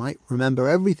memory. You might remember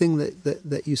everything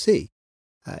that you see.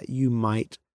 You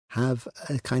might have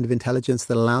a kind of intelligence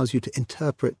that allows you to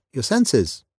interpret your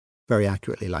senses very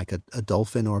accurately, like a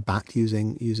dolphin or a bat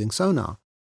using sonar.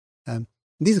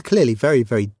 These are clearly very,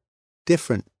 very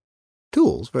different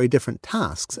tools, very different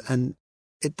tasks, and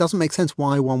it doesn't make sense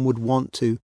why one would want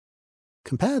to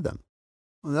compare them.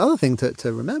 And the other thing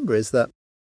to remember is that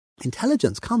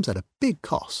intelligence comes at a big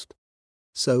cost.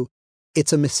 So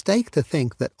it's a mistake to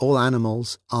think that all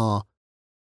animals are,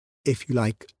 if you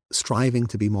like, striving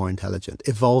to be more intelligent,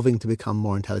 evolving to become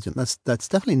more intelligent. That's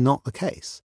definitely not the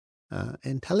case.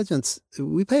 Intelligence,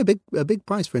 we pay a big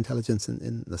price for intelligence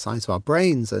in the size of our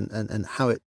brains and how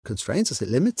it constrains us, it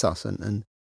limits us, and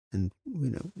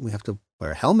we have to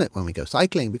wear a helmet when we go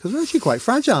cycling because we're actually quite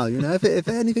fragile. If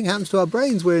anything happens to our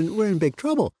brains, we're in big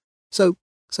trouble. So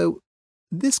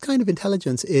this kind of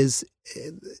intelligence is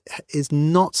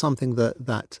not something that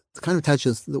the kind of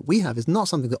intelligence that we have is not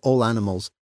something that all animals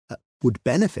would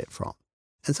benefit from.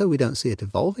 And so we don't see it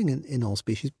evolving in all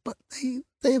species, but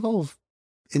they evolve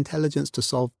intelligence to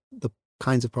solve the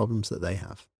kinds of problems that they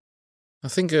have. I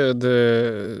think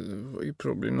you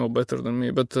probably know better than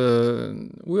me, but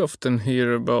we often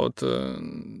hear about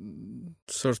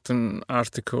certain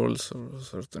articles or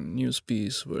certain news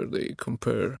piece where they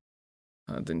compare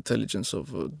the intelligence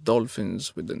of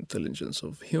dolphins with the intelligence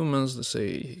of humans. They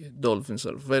say dolphins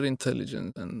are very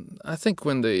intelligent, and I think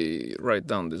when they write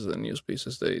down these news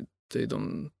pieces, they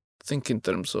don't think in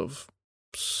terms of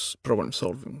problem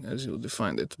solving as you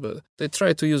defined it, but they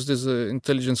try to use this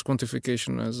intelligence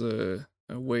quantification as a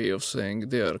way of saying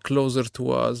they are closer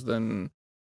to us than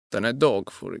a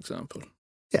dog, for example.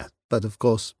 Yeah, but of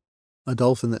course, a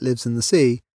dolphin that lives in the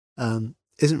sea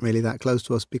isn't really that close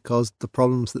to us because the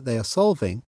problems that they are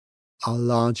solving are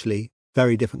largely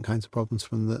very different kinds of problems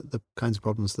from the kinds of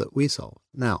problems that we solve.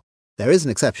 Now, there is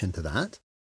an exception to that,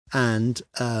 and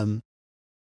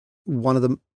one of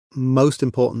the most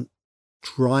important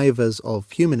drivers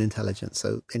of human intelligence,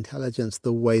 so intelligence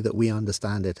the way that we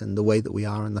understand it and the way that we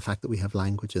are and the fact that we have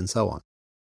language and so on,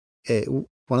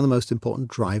 one of the most important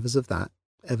drivers of that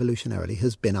evolutionarily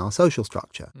has been our social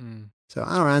structure. So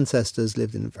our ancestors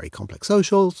lived in a very complex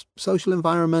social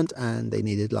environment, and they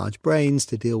needed large brains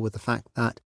to deal with the fact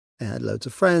that they had loads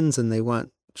of friends and they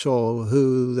weren't sure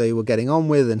who they were getting on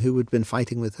with and who had been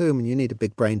fighting with whom, and you need a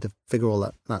big brain to figure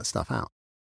all that stuff out.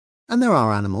 And there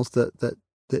are animals that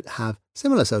have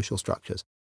similar social structures,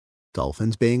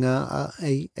 dolphins being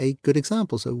a good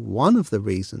example. So one of the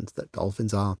reasons that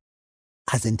dolphins are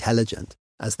as intelligent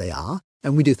as they are,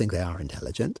 and we do think they are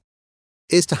intelligent,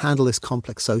 is to handle this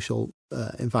complex social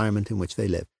environment in which they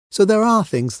live. So there are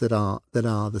things that are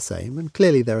the same, and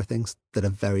clearly there are things that are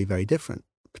very, very different,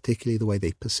 particularly the way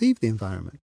they perceive the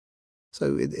environment.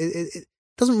 So it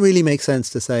doesn't really make sense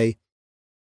to say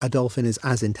a dolphin is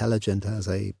as intelligent as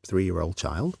a 3-year-old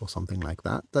child or something like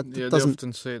that. They doesn't.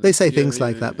 often say that. They say things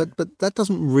like that, but that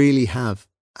doesn't really have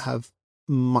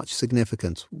much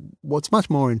significance. What's much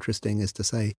more interesting is to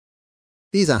say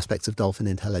these aspects of dolphin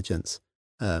intelligence.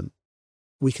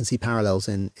 We can see parallels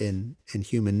in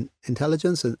human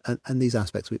intelligence, and these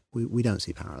aspects we don't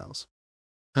see parallels.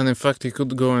 And in fact, you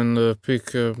could go and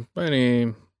pick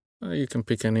any. You can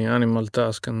pick any animal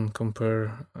task and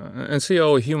compare and see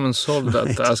how humans solve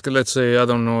that task. Let's say, I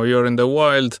don't know, you're in the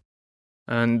wild,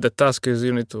 and the task is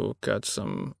you need to catch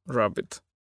some rabbit.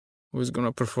 Who's going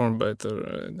to perform better,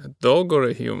 a dog or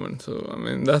a human? So, I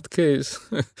mean, in that case,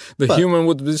 human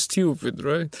would be stupid,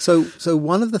 right? So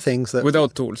one of the things that...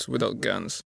 Without tools, without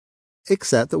guns.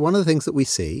 Except that one of the things that we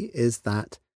see is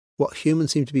that what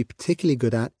humans seem to be particularly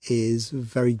good at is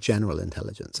very general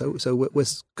intelligence. So we're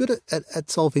good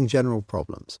at solving general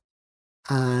problems.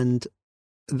 And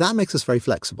that makes us very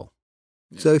flexible.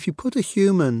 Yeah. So if you put a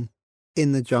human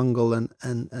in the jungle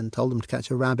and told them to catch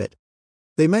a rabbit,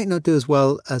 they might not do as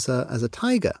well as a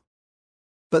tiger,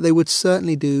 but they would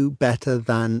certainly do better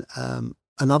than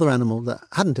another animal that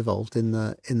hadn't evolved in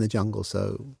the jungle.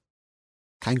 So,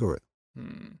 kangaroo,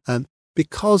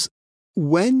 because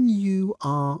when you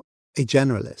are a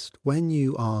generalist, when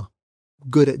you are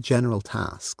good at general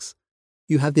tasks,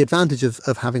 you have the advantage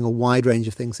of having a wide range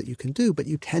of things that you can do, but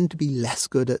you tend to be less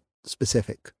good at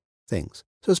specific things.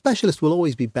 So, a specialist will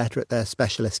always be better at their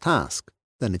specialist task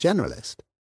than a generalist.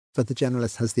 But the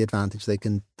generalist has the advantage they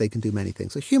can do many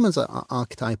things. So humans are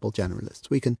archetypal generalists.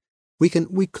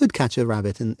 We could catch a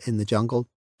rabbit in the jungle,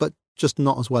 but just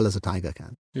not as well as a tiger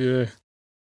can. Yeah.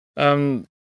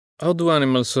 How do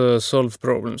animals solve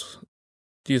problems?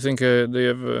 Do you think they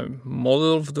have a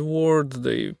model of the world?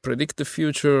 They predict the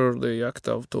future? They act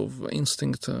out of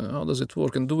instinct? How does it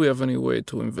work? And do we have any way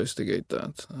to investigate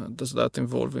that? Does that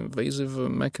involve invasive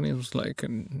mechanisms like a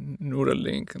neural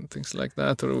link and things like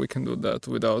that? Or we can do that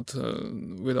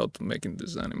without making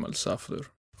this animal suffer?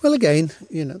 Well, again,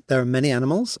 there are many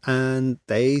animals and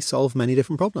they solve many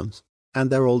different problems. And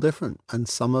they're all different. And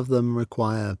some of them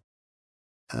require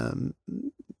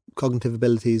cognitive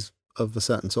abilities of a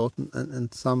certain sort,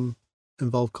 and some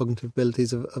involve cognitive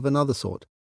abilities of another sort.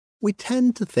 We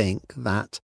tend to think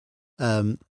that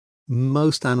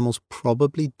most animals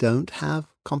probably don't have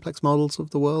complex models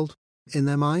of the world in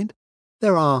their mind.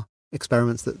 There are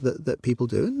experiments that people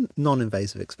do,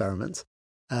 non-invasive experiments,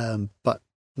 but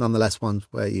nonetheless ones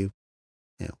where you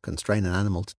constrain an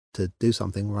animal to do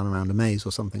something, run around a maze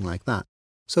or something like that.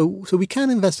 So we can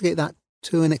investigate that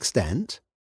to an extent.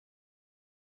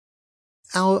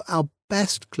 Our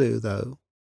best clue, though,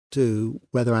 to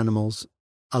whether animals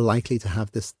are likely to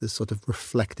have this sort of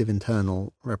reflective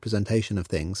internal representation of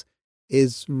things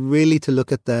is really to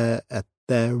look at their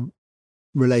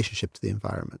relationship to the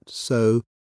environment. So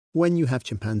when you have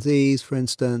chimpanzees, for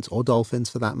instance, or dolphins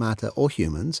for that matter, or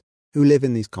humans who live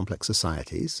in these complex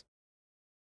societies,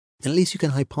 at least you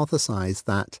can hypothesize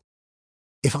that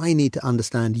if I need to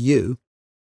understand you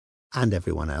and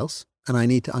everyone else, and I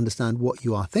need to understand what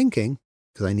you are thinking,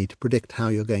 because I need to predict how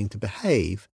you're going to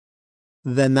behave,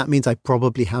 then that means I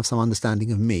probably have some understanding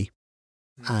of me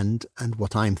and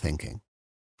what I'm thinking.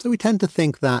 So we tend to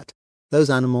think that those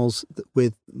animals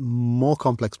with more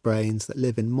complex brains that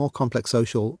live in more complex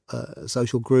social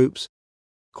groups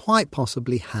quite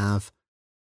possibly have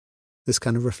this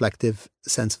kind of reflective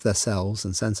sense of themselves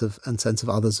and sense of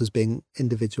others as being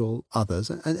individual others.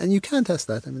 And you can test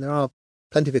that. I mean, there are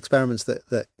plenty of experiments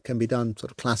that can be done.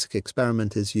 Sort of classic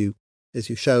experiment is you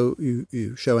show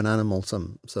an animal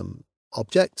some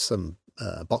objects, some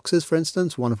boxes, for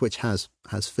instance, one of which has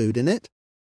food in it,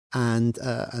 and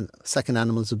a second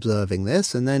animal is observing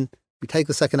this, and then you take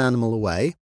the second animal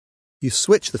away, you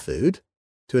switch the food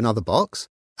to another box,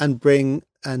 and bring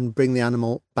the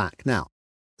animal back. Now,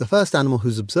 the first animal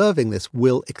who's observing this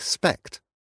will expect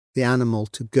the animal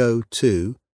to go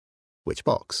to which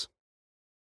box?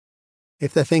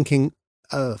 If they're thinking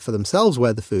for themselves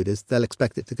where the food is, they'll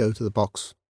expect it to go to the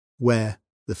box where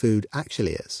the food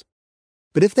actually is.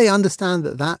 But if they understand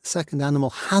that second animal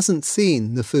hasn't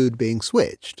seen the food being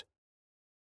switched,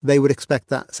 they would expect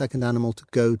that second animal to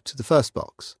go to the first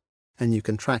box. And you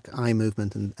can track eye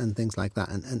movement and things like that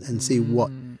and see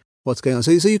what's going on.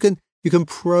 So you can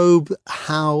probe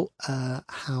how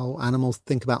animals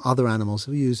think about other animals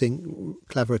using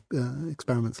clever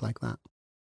experiments like that.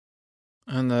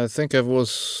 And I think I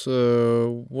was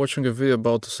watching a video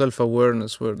about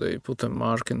self-awareness where they put a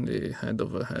mark in the head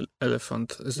of an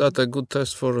elephant. Is that a good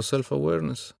test for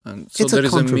self-awareness? And so It's there a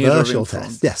is a mirror in controversial front.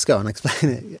 test. Yes, go on,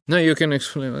 explain it. No, you can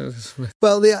explain it.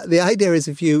 Well, the idea is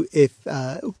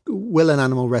will an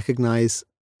animal recognize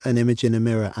an image in a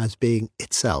mirror as being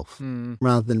itself,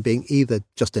 rather than being either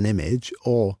just an image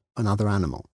or another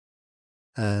animal.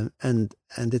 And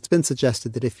it's been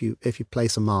suggested that if you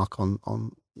place a mark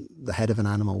on the head of an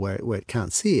animal where it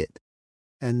can't see it,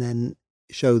 and then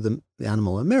show the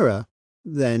animal a mirror,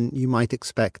 then you might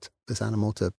expect this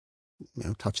animal to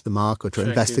touch the mark or to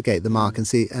investigate the mark and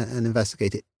see and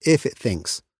investigate it if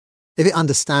it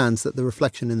understands that the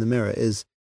reflection in the mirror is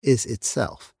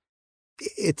itself.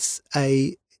 It's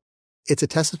a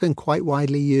test that's been quite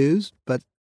widely used, but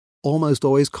almost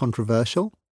always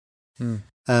controversial.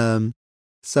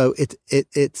 So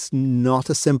it's not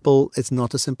a simple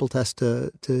test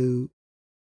to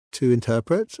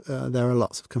interpret. There are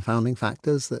lots of confounding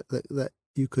factors that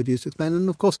you could use to explain, and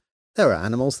of course there are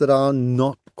animals that are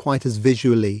not quite as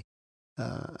visually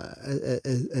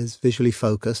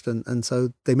focused, and so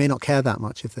they may not care that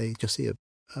much if they just see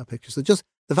a picture. So just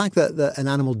the fact that an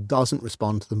animal doesn't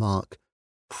respond to the mark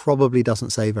probably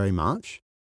doesn't say very much.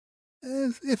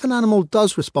 If an animal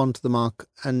does respond to the mark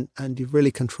and you've really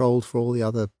controlled for all the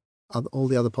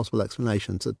other possible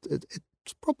explanations,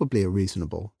 it's probably a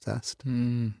reasonable test.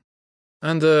 And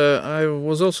I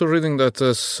was also reading that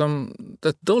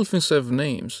that dolphins have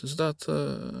names. Is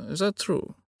that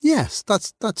true? Yes,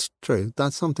 that's true.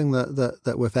 That's something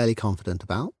that we're fairly confident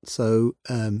about. So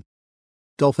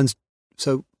dolphins,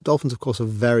 of course, are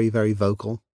very, very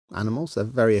vocal animals. They're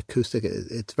very acoustic.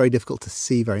 It's very difficult to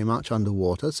see very much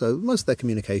underwater, so most of their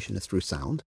communication is through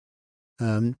sound.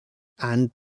 And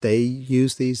they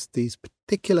use these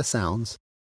particular sounds,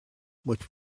 which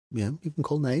you can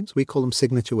call names. We call them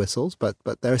signature whistles, but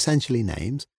they're essentially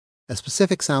names. A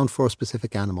specific sound for a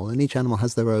specific animal, and each animal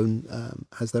has their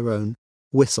own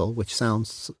whistle, which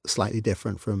sounds slightly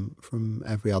different from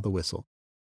every other whistle.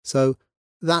 So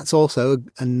that's also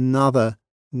another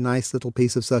nice little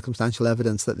piece of circumstantial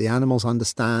evidence that the animals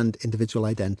understand individual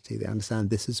identity. They understand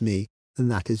this is me and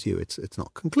that is you. It's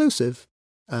not conclusive,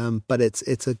 but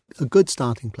it's a good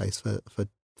starting place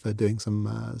for doing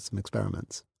some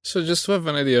experiments. So just to have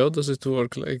an idea, how does it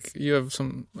work? Like you have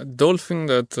a dolphin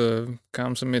that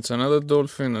comes and meets another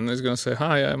dolphin and is going to say,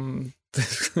 "Hi, I'm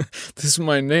this is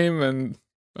my name," and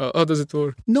how does it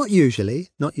work? Not usually.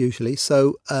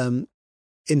 So,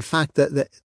 in fact, that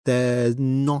there's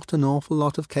not an awful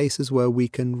lot of cases where we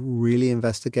can really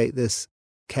investigate this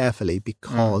carefully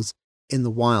because in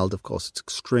the wild, of course, it's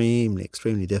extremely,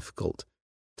 extremely difficult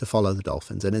to follow the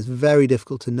dolphins. And it's very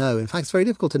difficult to know. In fact, it's very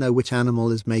difficult to know which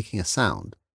animal is making a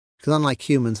sound. Because unlike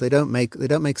humans, they don't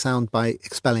make sound by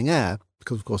expelling air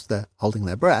because, of course, they're holding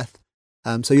their breath.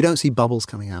 So you don't see bubbles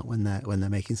coming out when they're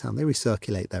making sound. They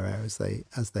recirculate their air as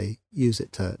they use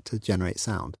it to generate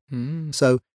sound.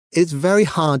 So it's very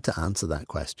hard to answer that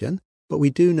question, but we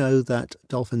do know that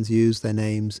dolphins use their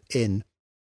names in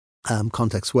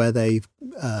contexts where they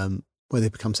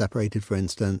become separated. For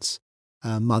instance,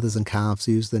 mothers and calves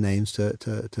use their names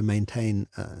to maintain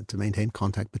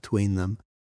contact between them.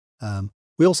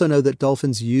 We also know that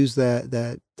dolphins use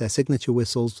their signature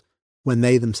whistles when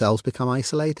they themselves become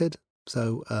isolated,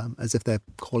 so as if they're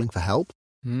calling for help.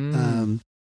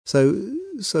 So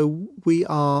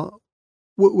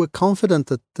we're confident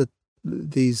that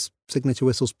these signature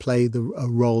whistles play a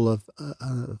role of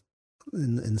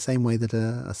in the same way that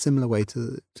a similar way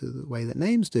to the way that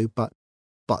names do, but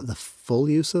the full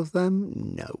use of them,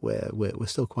 no, we're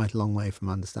still quite a long way from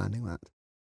understanding that.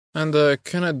 And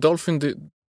can a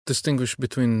dolphin distinguish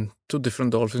between two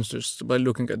different dolphins just by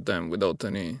looking at them without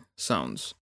any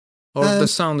sounds, or the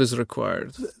sound is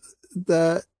required?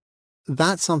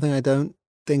 That's something I don't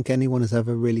think anyone has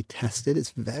ever really tested.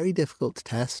 It's very difficult to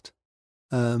test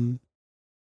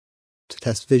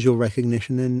visual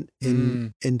recognition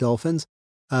in dolphins.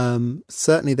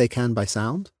 Certainly they can by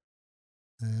sound.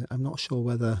 I'm not sure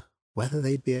whether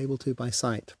they'd be able to by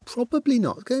sight. Probably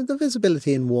not. The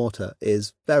visibility in water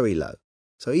is very low.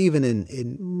 So even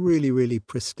in really, really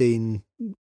pristine,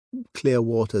 clear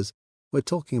waters, we're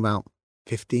talking about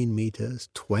 15 meters,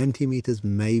 20 meters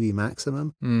maybe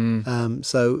maximum.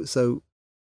 So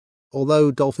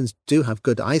although dolphins do have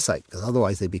good eyesight, because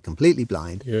otherwise they'd be completely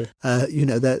blind,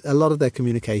 a lot of their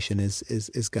communication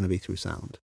is going to be through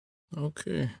sound.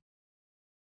 Okay.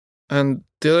 And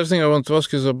the other thing I want to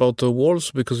ask is about the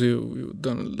wolves, because you've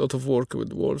done a lot of work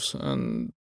with wolves.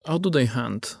 And how do they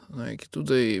hunt? Like, do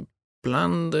they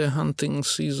plan the hunting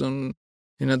season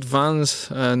in advance,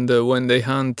 and when they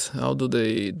hunt, how do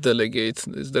they delegate?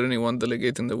 Is there anyone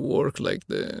delegating the work, like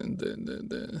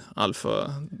the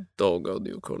alpha dog? How do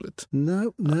you call it?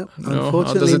 No, No. unfortunately,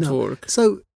 How does it not. work?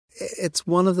 So it's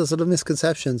one of the sort of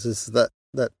misconceptions is that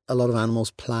a lot of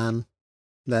animals plan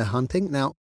their hunting.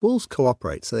 Now, wolves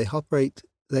cooperate, so they hunt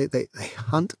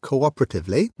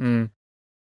cooperatively,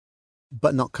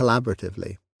 but not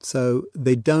collaboratively. So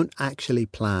they don't actually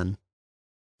plan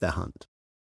their hunt.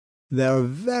 There are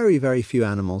very, very few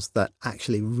animals that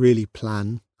actually really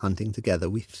plan hunting together.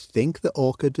 We think that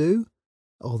orca do,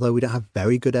 although we don't have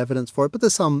very good evidence for it. But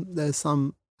there's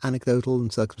some anecdotal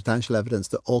and circumstantial evidence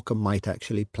that orca might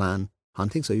actually plan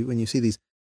hunting. So when you see these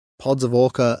pods of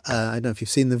orca, I don't know if you've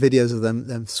seen the videos of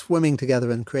them swimming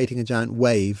together and creating a giant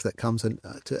wave that comes and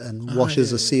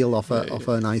washes a seal off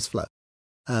an ice floe.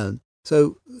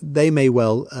 So they may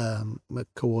well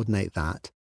coordinate that.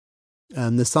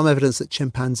 There's some evidence that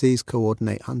chimpanzees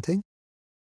coordinate hunting.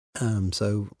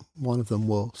 So one of them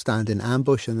will stand in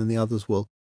ambush, and then the others will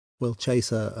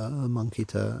chase a monkey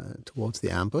towards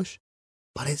the ambush.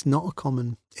 But it's not a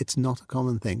common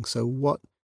thing. So what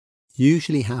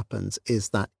usually happens is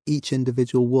that each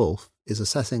individual wolf is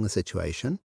assessing the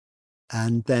situation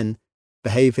and then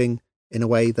behaving in a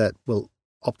way that will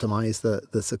optimize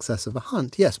the success of a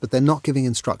hunt. Yes, but they're not giving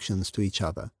instructions to each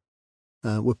other.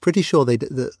 We're pretty sure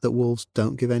that wolves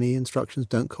don't give any instructions,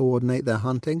 don't coordinate their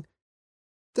hunting.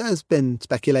 There's been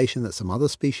speculation that some other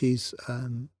species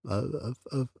of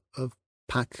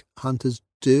pack hunters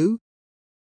do,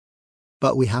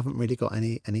 but we haven't really got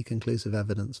any conclusive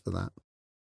evidence for that.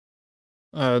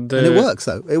 And it works,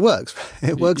 though. It works.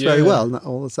 It works very well,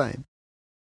 all the same.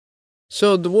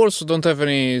 So the wolves don't have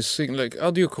any, like,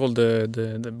 how do you call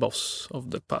the boss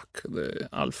of the pack, the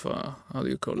alpha? How do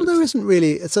you call it? There isn't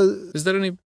really. So is there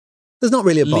any? There's not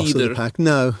really a boss leader of the pack.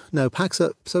 No. Packs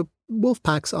are wolf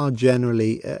packs are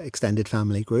generally extended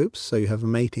family groups. So you have a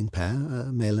mating pair,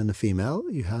 a male and a female.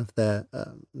 You have their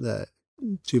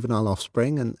juvenile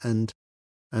offspring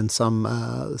and some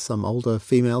older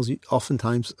females.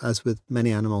 Oftentimes, as with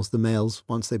many animals, the males,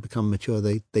 once they become mature,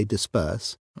 they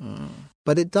disperse.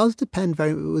 But it does depend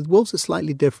with wolves it's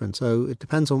slightly different. So it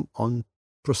depends on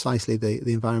precisely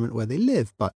the environment where they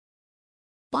live. But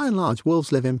by and large,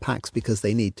 wolves live in packs because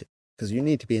they need to. Because you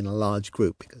need to be in a large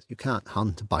group, because you can't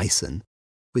hunt bison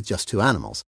with just two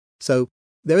animals. So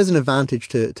there is an advantage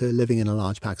to living in a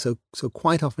large pack. So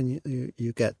quite often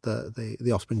you get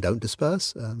the offspring don't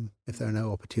disperse if there are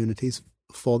no opportunities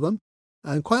for them.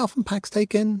 And quite often packs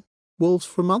take in wolves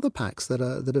from other packs that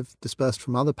have dispersed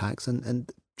from other packs,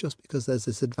 and just because there's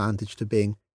this advantage to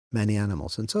being many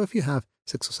animals. And so if you have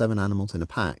 6 or 7 animals in a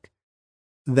pack,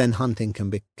 then hunting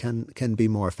can be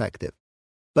more effective.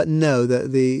 But no,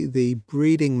 the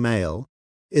breeding male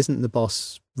isn't the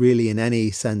boss really in any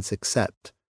sense,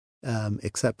 except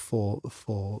for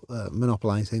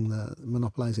monopolizing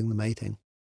the mating.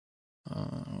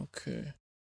 Okay.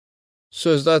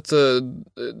 So is that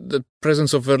the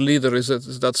presence of a leader? Is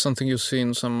that something you see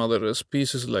in some other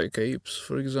species, like apes,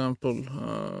 for example,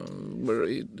 where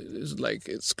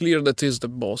it's clear that he's the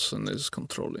boss and is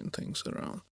controlling things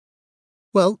around?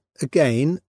 Well,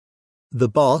 again, the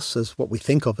boss, as what we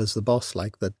think of as the boss,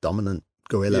 like the dominant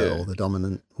gorilla or the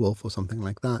dominant wolf or something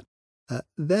like that,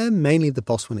 they're mainly the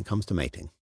boss when it comes to mating.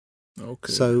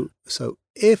 Okay. So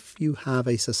if you have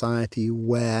a society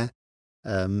where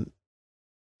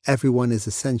everyone is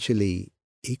essentially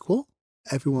equal,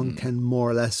 everyone can more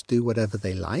or less do whatever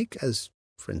they like, as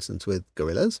for instance with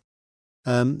gorillas,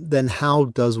 then how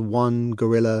does one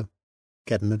gorilla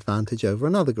get an advantage over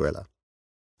another gorilla?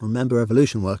 Remember,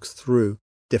 evolution works through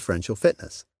differential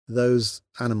fitness. Those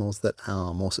animals that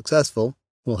are more successful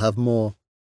will have more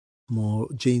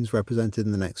genes represented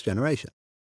in the next generation.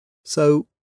 So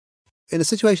in a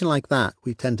situation like that,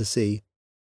 we tend to see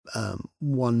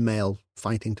one male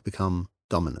fighting to become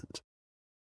dominant.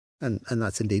 And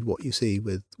that's indeed what you see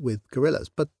with gorillas.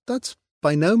 But that's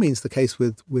by no means the case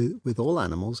with all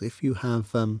animals. If you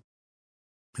have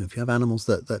animals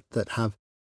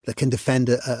that can defend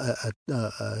a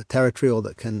territory, or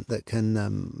that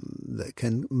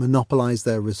can monopolize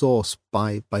their resource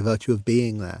by virtue of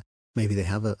being there. Maybe they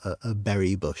have a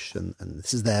berry bush, and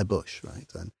this is their bush, right?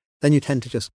 And then you tend to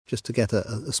just to get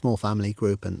a small family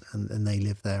group, and they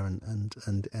live there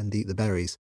and eat the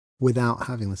berries without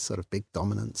having this sort of big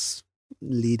dominance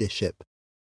leadership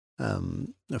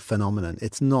phenomenon.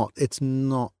 It's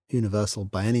not universal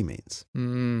by any means.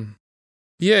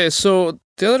 Yeah. So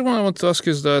the other one I want to ask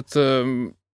is that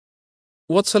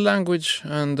what's a language,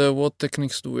 and what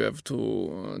techniques do we have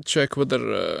to check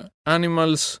whether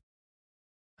animals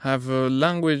have a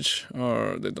language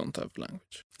or they don't have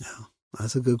language? Yeah,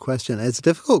 that's a good question. It's a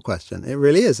difficult question. It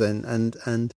really is.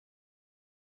 And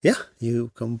yeah,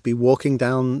 you can be walking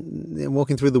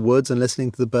through the woods and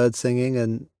listening to the birds singing,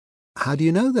 and how do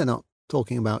you know they're not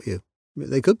talking about you?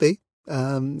 They could be.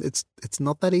 It's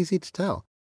not that easy to tell.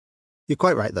 You're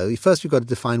quite right, though. First, you've got to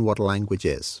define what a language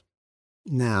is.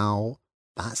 Now,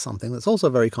 that's something that's also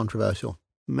very controversial.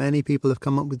 Many people have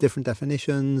come up with different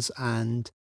definitions,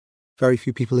 and very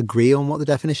few people agree on what the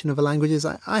definition of a language is.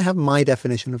 I have my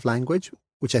definition of language,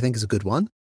 which I think is a good one.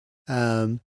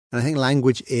 And I think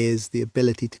language is the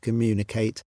ability to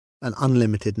communicate an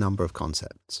unlimited number of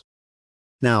concepts.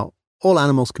 Now, all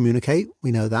animals communicate,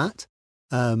 we know that.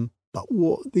 But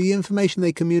the information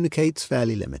they communicate is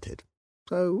fairly limited.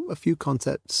 So a few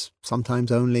concepts,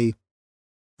 sometimes only,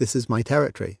 this is my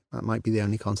territory. That might be the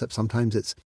only concept. Sometimes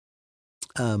it's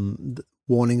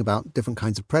warning about different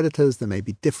kinds of predators. There may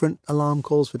be different alarm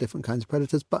calls for different kinds of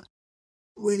predators. But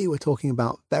really, we're talking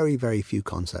about very, very few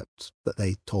concepts that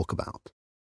they talk about.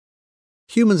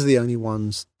 Humans are the only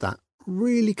ones that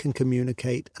really can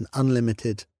communicate an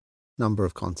unlimited number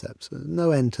of concepts. There's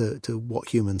no end to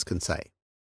what humans can say.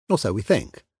 Also, we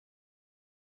think.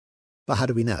 But how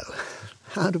do we know?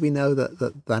 How do we know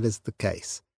that is the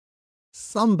case?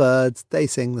 Some birds, they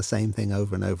sing the same thing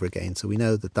over and over again, so we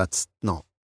know that that's not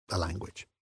a language.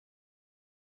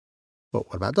 But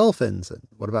what about dolphins? And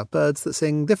what about birds that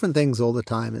sing different things all the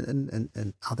time?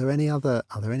 And are there any other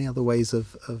ways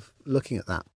of looking at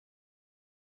that?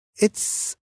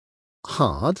 It's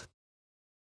hard.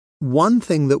 One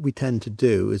thing that we tend to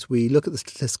do is we look at the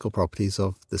statistical properties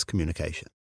of this communication,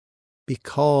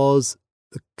 because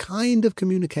the kind of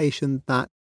communication that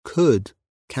could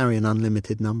carry an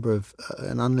unlimited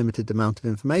amount of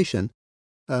information,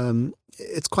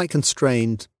 it's quite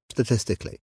constrained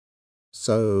statistically.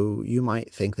 So you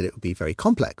might think that it would be very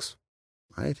complex,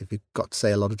 right? If you've got to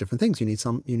say a lot of different things, you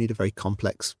need a very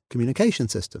complex communication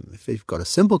system. If you've got a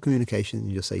simple communication,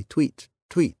 you just say tweet,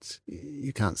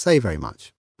 you can't say very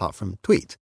much apart from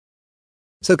tweet.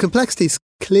 So complexity's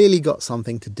clearly got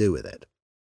something to do with it.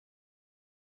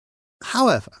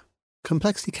 However,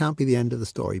 complexity can't be the end of the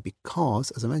story because,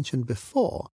 as I mentioned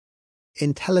before,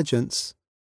 intelligence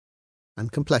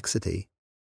and complexity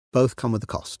both come with a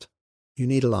cost. You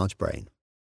need a large brain.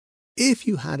 If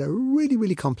you had a really,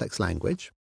 really complex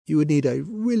language, you would need a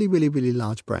really, really, really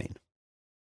large brain.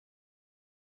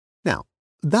 Now,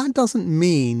 that doesn't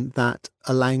mean that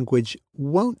a language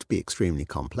won't be extremely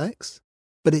complex,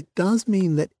 but it does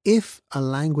mean that if a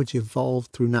language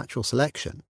evolved through natural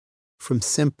selection, from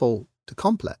simple to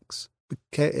complex,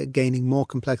 gaining more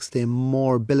complexity and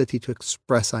more ability to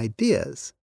express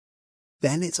ideas,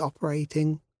 then it's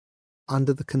operating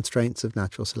under the constraints of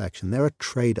natural selection. There are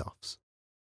trade-offs.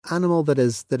 Animal that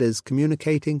is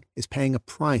communicating is paying a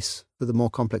price for the more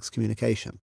complex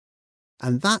communication.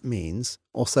 And that means,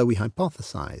 or so we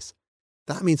hypothesize,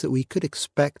 that means that we could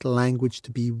expect language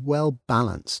to be well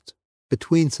balanced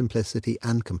between simplicity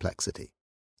and complexity.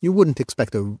 You wouldn't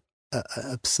expect an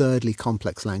absurdly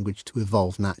complex language to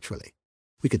evolve naturally.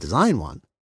 We could design one,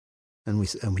 and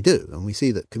we do, and we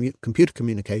see that computer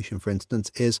communication, for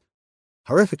instance, is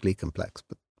horrifically complex,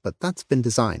 but that's been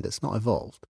designed, it's not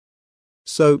evolved.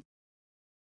 So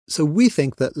we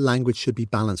think that language should be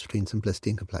balanced between simplicity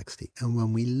and complexity. And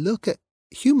when we look at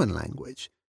human language,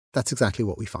 that's exactly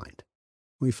what we find.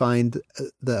 We find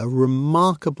a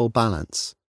remarkable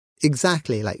balance,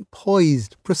 exactly like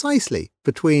poised precisely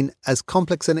between as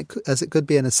complex as it could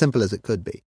be and as simple as it could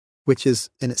be, which is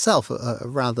in itself a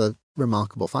rather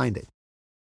remarkable finding.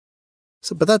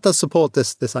 So, but that does support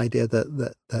this idea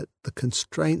that the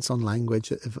constraints on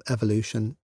language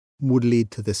evolution would lead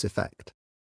to this effect.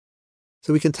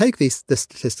 So we can take this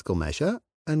statistical measure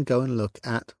and go and look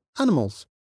at animals.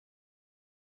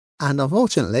 And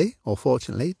unfortunately, or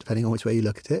fortunately, depending on which way you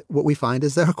look at it, what we find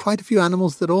is there are quite a few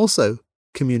animals that also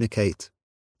communicate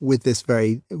with this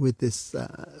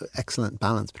excellent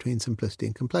balance between simplicity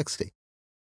and complexity.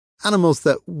 Animals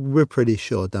that we're pretty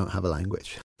sure don't have a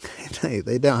language.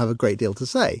 They don't have a great deal to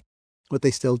say, but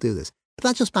they still do this. But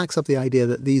that just backs up the idea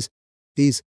that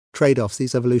these trade-offs,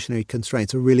 these evolutionary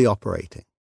constraints are really operating.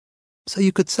 So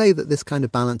you could say that this kind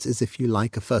of balance is, if you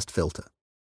like, a first filter.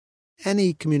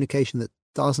 Any communication that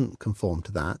doesn't conform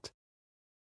to that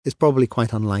is probably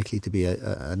quite unlikely to be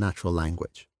a natural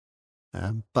language.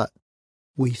 But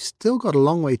we've still got a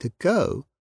long way to go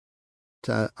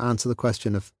to answer the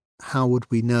question of how would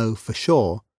we know for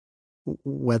sure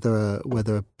whether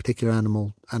a particular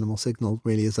animal signal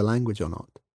really is a language or not.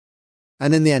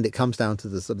 And in the end, it comes down to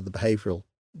the sort of the behavioral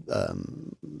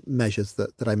measures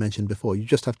that I mentioned before. You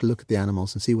just have to look at the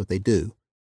animals and see what they do,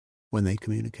 when they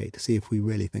communicate to see if we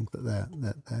really think that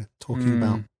they're talking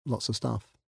about lots of stuff.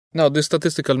 Now, the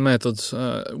statistical methods,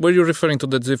 were you referring to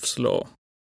the Zipf's law?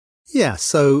 Yeah,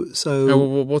 so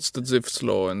what's the Zipf's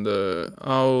law, and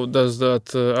how does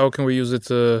that? How can we use it?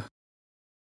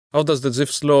 How does the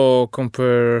Zipf's law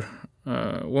compare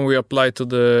when we apply to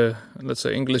the, let's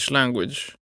say, English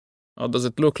language? How does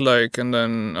it look like, and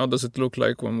then how does it look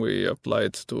like when we apply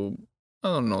it to, I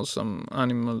don't know, some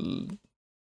animal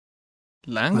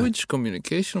language,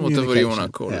 communication, whatever you want to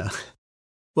call it?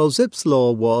 Well, Zipf's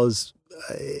law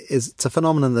it's a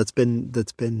phenomenon that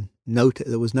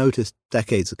was noticed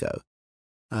decades ago.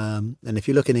 And if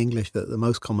you look in English, the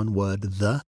most common word,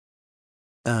 the,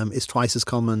 is twice as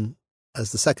common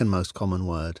as the second most common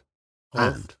word,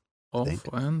 and. Which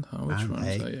one?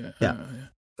 Yeah.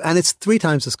 And it's 3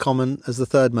 times as common as the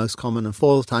third most common, and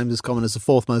 4 times as common as the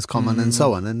fourth most common, and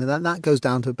so on. And that goes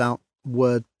down to about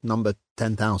word number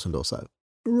 10,000 or so.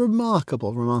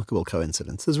 Remarkable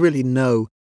coincidence. There's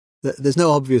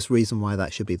no obvious reason why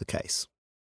that should be the case.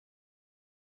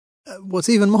 What's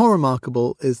even more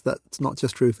remarkable is that it's not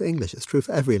just true for English, it's true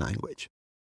for every language.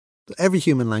 Every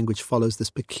human language follows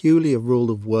this peculiar rule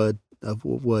of word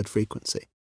frequency.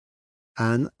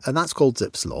 And that's called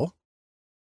Zipf's law.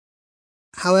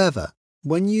 However,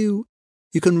 when you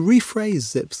can rephrase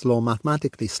Zipf's law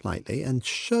mathematically slightly and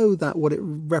show that what it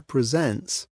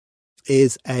represents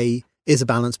is a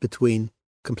balance between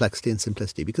complexity and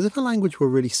simplicity. Because if a language were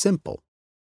really simple,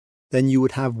 then you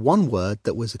would have one word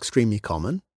that was extremely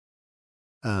common.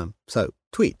 So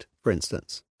tweet, for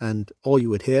instance, and all you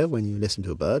would hear when you listen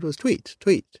to a bird was tweet,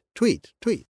 tweet, tweet,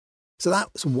 tweet. So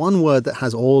that's one word that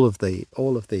has all of the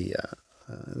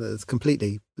that's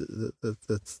completely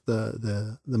that's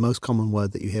the most common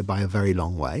word that you hear by a very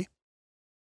long way.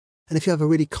 And if you have a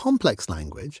really complex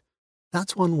language,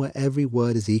 that's one where every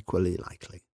word is equally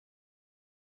likely.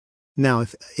 Now,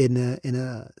 if in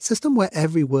a system where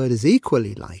every word is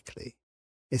equally likely,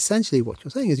 essentially what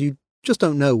you're saying is you just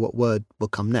don't know what word will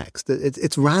come next.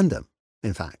 It's random,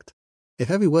 in fact. If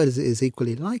every word is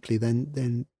equally likely,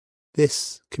 then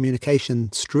this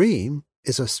communication stream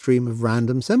is a stream of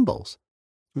random symbols,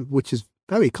 which is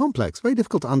very complex, very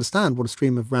difficult to understand what a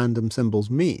stream of random symbols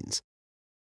means.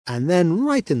 And then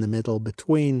right in the middle,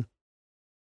 between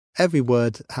every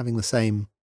word having the same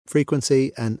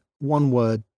frequency and one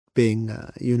word being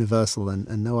universal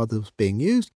and no others being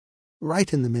used,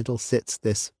 right in the middle sits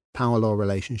this power law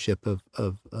relationship of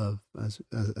as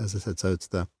I said, so it's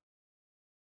the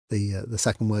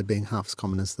second word being half as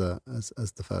common as the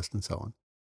first, and so on.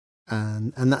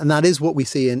 And that is what we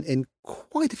see in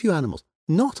quite a few animals.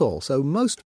 Not all. So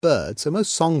most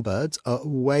songbirds are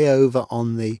way over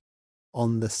on the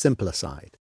simpler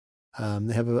side.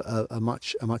 They have a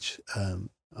much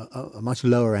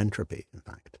lower entropy, in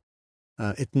fact.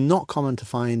 It's not common to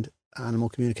find animal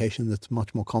communication that's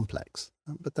much more complex,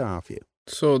 but there are a few.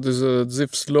 So this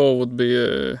Zipf's law would be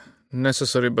a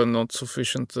necessary but not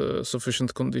sufficient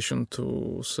condition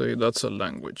to say that's a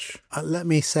language. Let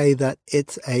me say that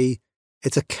it's a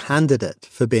candidate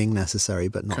for being necessary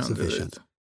but not sufficient.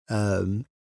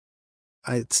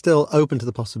 It's still open to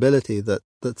the possibility that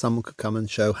someone could come and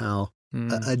show how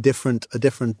a different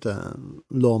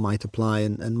law might apply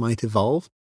and might evolve.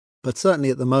 But certainly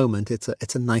at the moment,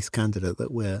 it's a nice candidate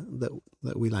that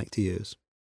we like to use.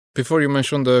 Before you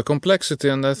mentioned the complexity,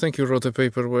 and I think you wrote a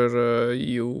paper where I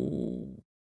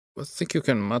think you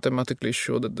can mathematically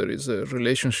show that there is a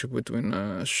relationship between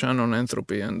Shannon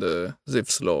entropy and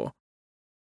Zipf's law.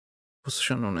 What's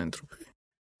Shannon entropy?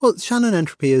 Well, Shannon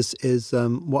entropy is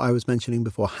what I was mentioning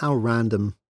before, how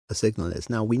random a signal is.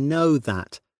 Now, we know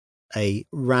that a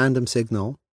random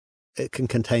signal, it can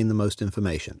contain the most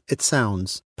information. It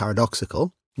sounds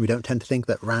paradoxical. We don't tend to think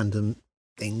that random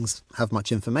things have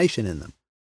much information in them.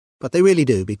 But they really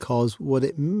do, because what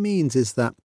it means is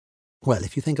that, well,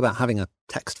 if you think about having a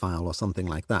text file or something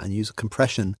like that and use a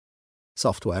compression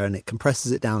software and it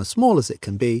compresses it down as small as it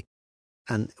can be,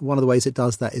 and one of the ways it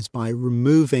does that is by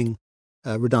removing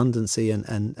redundancy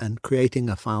and creating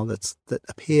a file that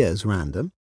appears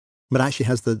random, but actually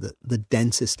has the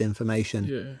densest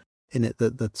information in it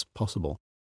that's possible.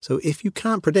 So if you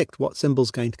can't predict what symbol's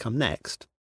going to come next,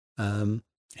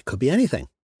 it could be anything.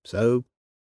 So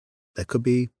there could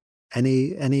be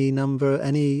any number,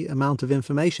 any amount of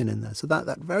information in there. So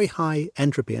that very high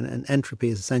entropy, and entropy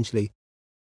is essentially,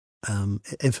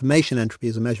 information entropy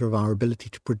is a measure of our ability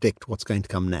to predict what's going to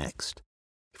come next.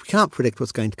 If we can't predict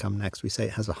what's going to come next, we say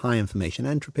it has a high information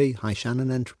entropy, high Shannon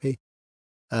entropy,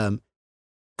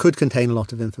 could contain a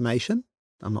lot of information.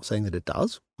 I'm not saying that it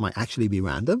does, might actually be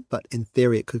random, but in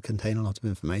theory it could contain a lot of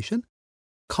information.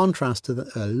 contrast to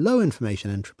a low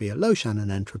information entropy, a low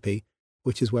Shannon entropy,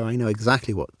 which is where I know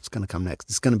exactly what's going to come next.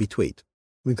 It's going to be tweet,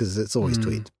 because it's always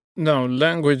tweet. Now,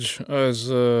 language has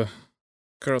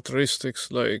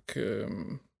characteristics like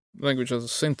language has a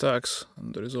syntax,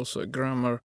 and there is also a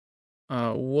grammar.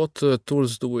 What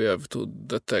tools do we have to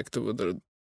detect whether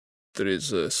there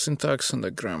is a syntax and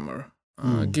a grammar?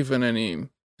 Given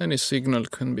any signal,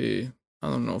 can be, I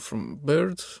don't know, from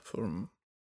birds, from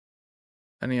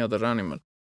any other animal.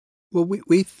 Well,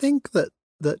 we think that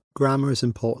grammar is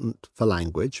important for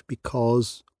language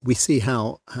because we see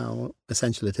how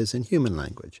essential it is in human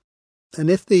language. And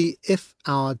if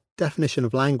our definition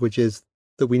of language is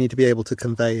that we need to be able to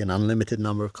convey an unlimited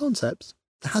number of concepts,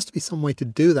 there has to be some way to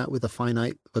do that with a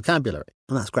finite vocabulary,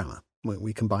 and that's grammar.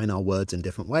 We combine our words in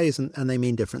different ways, and they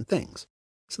mean different things.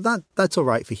 So that's all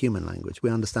right for human language. We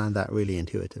understand that really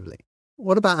intuitively.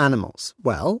 What about animals?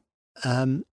 Well,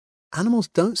 animals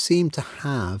don't seem to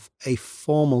have a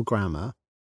formal grammar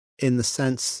in the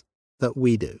sense that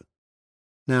we do.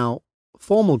 Now,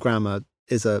 formal grammar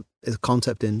is a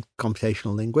concept in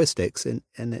computational linguistics, and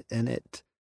it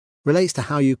relates to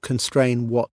how you constrain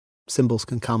what symbols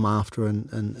can come after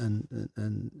and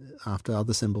after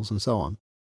other symbols and so on.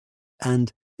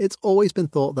 And it's always been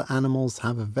thought that animals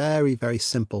have a very, very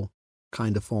simple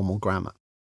kind of formal grammar.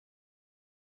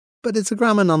 But it's a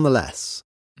grammar nonetheless.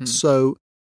 So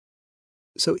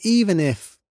even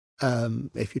if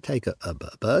you take a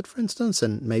bird, for instance,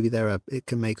 and maybe it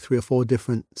can make 3 or 4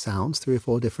 different sounds, 3 or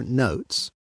 4 different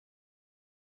notes,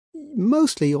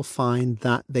 mostly you'll find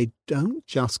that they don't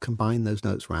just combine those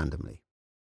notes randomly.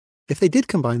 If they did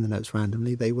combine the notes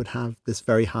randomly, they would have this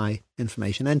very high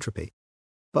information entropy.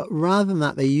 But rather than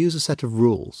that, they use a set of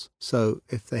rules. So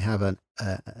if they have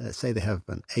let's say they have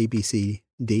an A, B, C,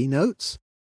 D notes,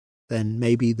 then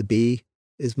maybe the B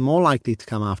is more likely to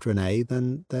come after an A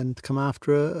than to come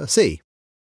after a C.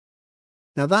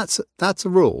 Now that's a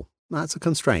rule. That's a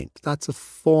constraint. That's a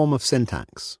form of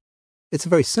syntax. It's a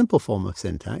very simple form of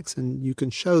syntax, and you can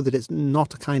show that it's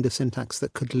not a kind of syntax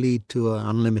that could lead to an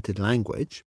unlimited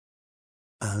language.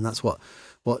 And that's what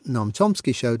Noam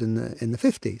Chomsky showed in the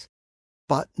 50s.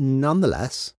 But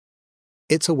nonetheless,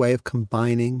 it's a way of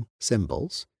combining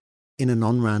symbols in a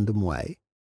non-random way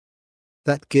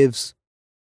that gives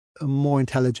a more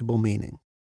intelligible meaning.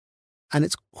 And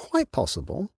it's quite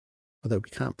possible, although we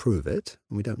can't prove it,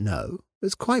 and we don't know,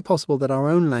 it's quite possible that our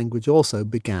own language also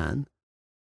began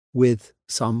with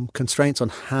some constraints on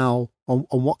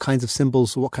what kinds of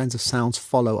symbols, what kinds of sounds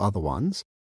follow other ones,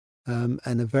 and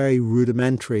a very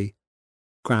rudimentary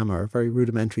grammar, a very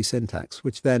rudimentary syntax,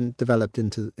 which then developed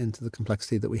into the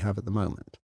complexity that we have at the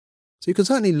moment. So you can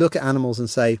certainly look at animals and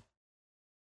say,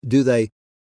 do they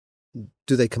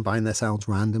combine their sounds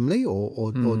randomly,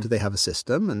 or do they have a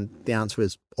system? And the answer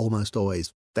is almost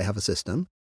always they have a system.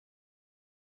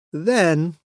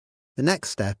 Then the next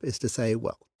step is to say,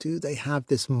 well, do they have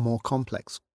this more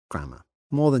complex grammar,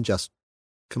 more than just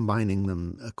combining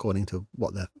them according to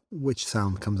which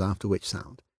sound comes after which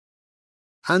sound?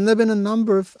 And there have been a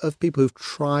number of people who've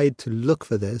tried to look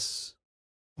for this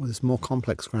more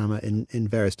complex grammar in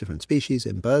various different species,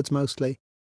 in birds mostly,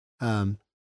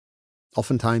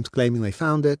 oftentimes claiming they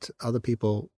found it. Other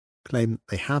people claim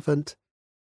they haven't.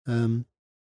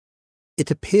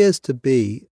 It appears to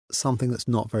be something that's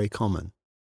not very common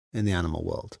in the animal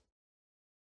world.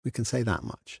 We can say that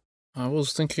much. I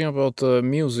was thinking about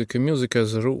music. Music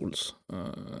has rules.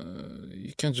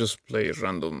 You can't just play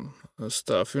random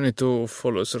stuff. You need to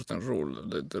follow a certain rule.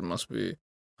 There must be.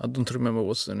 I don't remember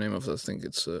what's the name of that thing.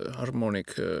 It's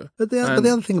harmonic. But the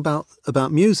other thing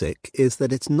about music is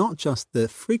that it's not just the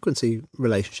frequency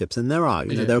relationships, and there are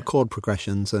there are chord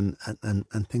progressions and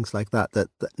things like that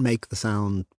make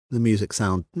the music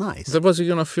sound nice. But you're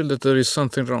gonna feel that there is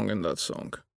something wrong in that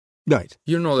song. Right.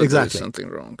 You know that there is something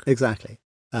wrong. Exactly.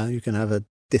 You can have a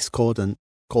discordant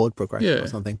chord progression or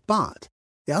something. But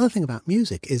the other thing about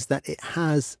music is that it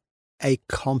has a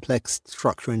complex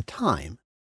structure in time.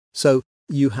 So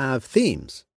you have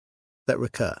themes that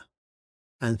recur,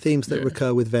 and themes that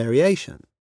recur with variation.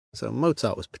 So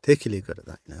Mozart was particularly good at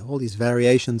that. All these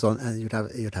variations on, and you'd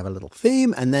have a little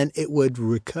theme, and then it would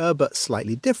recur but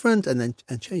slightly different, and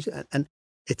change. And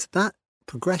it's that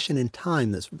progression in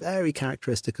time that's very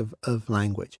characteristic of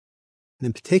language. And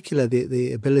in particular,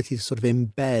 the ability to sort of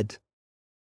embed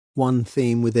one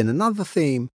theme within another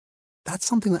theme, that's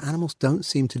something that animals don't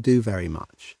seem to do very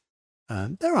much.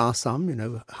 There are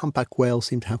some, humpback whales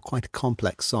seem to have quite a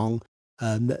complex song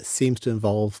that seems to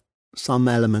involve some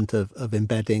element of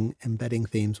embedding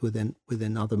themes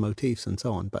within other motifs and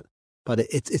so on. But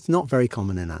it's not very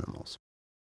common in animals.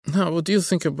 Now, what do you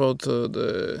think about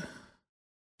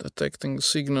detecting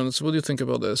signals. What do you think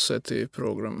about the SETI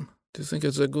program? Do you think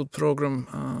it's a good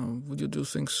program? Would you do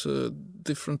things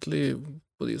differently?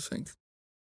 What do you think?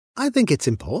 I think it's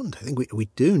important. I think we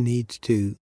do need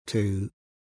to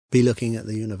be looking at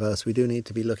the universe. We do need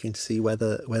to be looking to see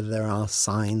whether there are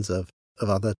signs of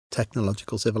other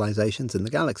technological civilizations in the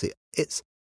galaxy. It's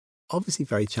obviously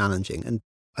very challenging, and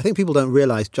I think people don't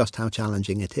realize just how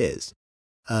challenging it is.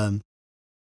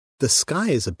 The sky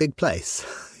is a big place.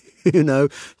 You know,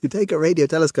 you take a radio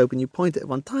telescope and you point it at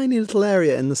one tiny little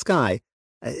area in the sky.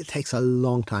 It takes a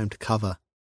long time to cover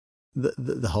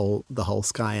the whole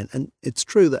sky, and it's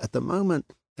true that at the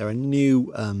moment there are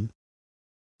new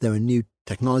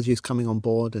technologies coming on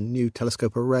board and new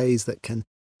telescope arrays that can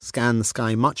scan the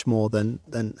sky much more than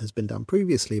has been done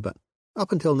previously. But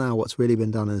up until now, what's really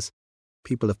been done is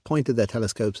people have pointed their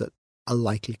telescopes at a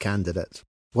likely candidate,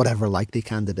 whatever a likely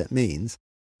candidate means,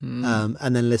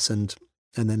 and then listened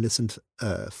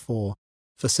for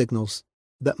signals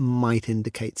that might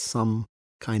indicate some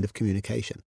kind of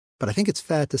communication. But I think it's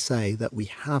fair to say that we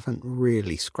haven't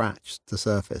really scratched the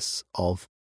surface of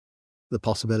the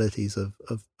possibilities of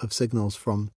signals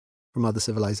from other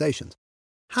civilizations.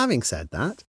 Having said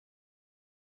that,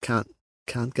 can't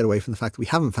get away from the fact that we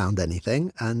haven't found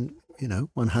anything, and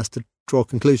one has to draw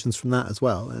conclusions from that as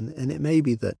well. And it may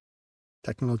be that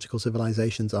technological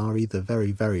civilizations are either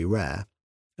very, very rare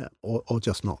or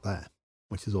just not there,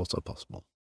 which is also possible.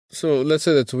 So let's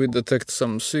say that we detect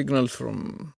some signal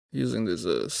from using this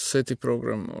SETI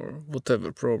program or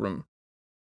whatever program.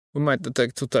 We might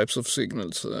detect two types of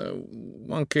signals.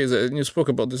 One case, and you spoke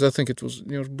about this, I think it was in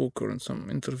your book or in some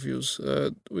interviews,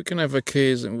 we can have a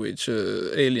case in which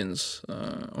aliens,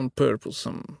 on purpose,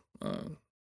 some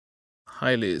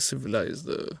highly civilized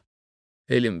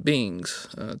alien beings,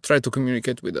 try to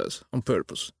communicate with us on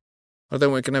purpose. Or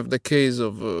then we can have the case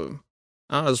of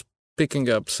us picking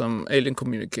up some alien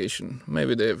communication.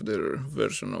 Maybe they have their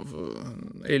version of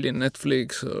alien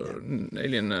Netflix or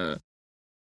alien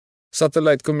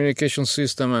satellite communication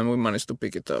system, and we managed to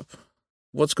pick it up.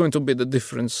 What's going to be the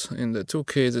difference in the two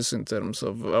cases in terms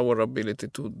of our ability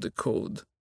to decode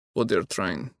what they're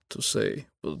trying to say,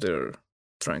 what they're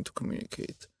trying to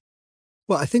communicate?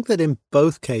 Well, I think that in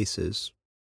both cases,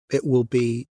 it will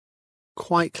be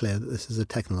quite clear that this is a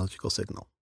technological signal.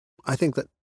 I think that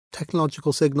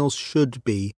technological signals should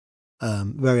be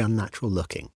very unnatural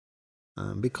looking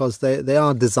because they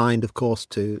are designed, of course,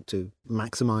 to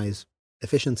maximize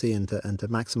efficiency and to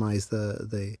maximize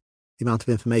the amount of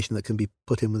information that can be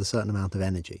put in with a certain amount of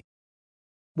energy.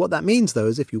 What that means, though,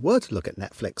 is if you were to look at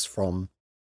Netflix from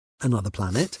another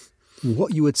planet,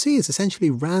 what you would see is essentially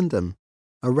a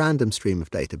random stream of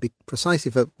data,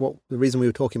 precisely for the reason we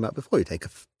were talking about before. You take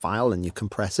a file and you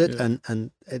compress it,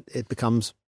 and it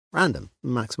becomes random,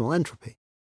 maximal entropy.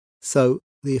 So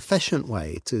the efficient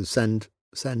way to send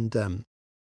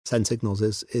signals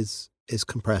is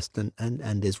compressed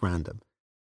and is random,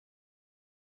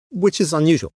 which is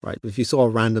unusual, right? If you saw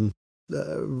random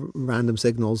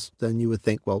signals, then you would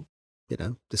think, well,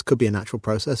 this could be a natural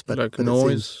process, but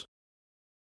noise.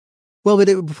 But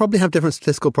it would probably have different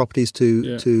statistical properties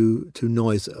to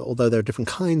noise, although there are different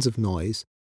kinds of noise,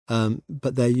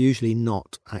 but they're usually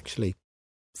not actually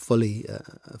fully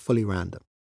random.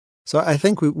 So I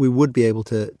think we would be able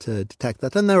to detect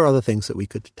that. And there are other things that we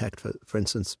could detect. For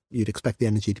instance, you'd expect the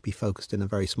energy to be focused in a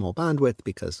very small bandwidth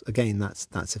because, again,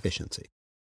 that's efficiency.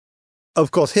 Of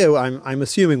course, here I'm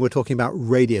assuming we're talking about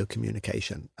radio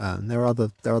communication. There are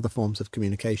other forms of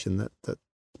communication that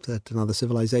another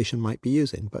civilization might be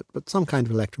using, but some kind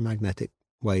of electromagnetic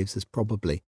waves is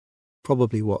probably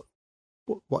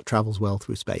what travels well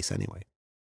through space anyway.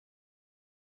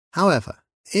 However,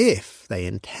 if they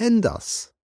intend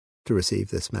us to receive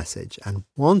this message and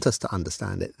want us to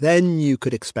understand it, then you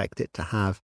could expect it to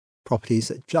have properties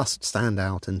that just stand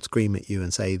out and scream at you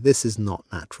and say, this is not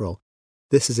natural,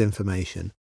 this is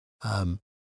information.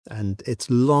 And it's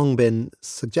long been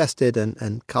suggested,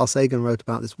 and Carl Sagan wrote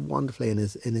about this wonderfully in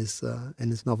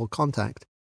his novel Contact,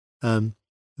 that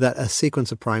a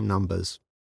sequence of prime numbers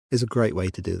is a great way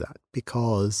to do that,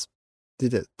 because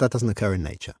that doesn't occur in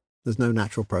nature. There's no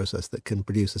natural process that can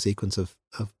produce a sequence of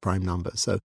prime numbers.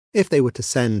 So if they were to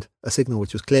send a signal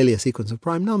which was clearly a sequence of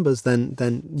prime numbers, then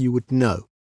you would know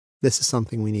this is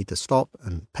something we need to stop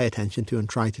and pay attention to and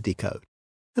try to decode.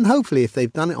 And hopefully, if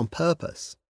they've done it on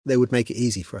purpose, they would make it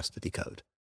easy for us to decode.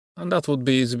 And that would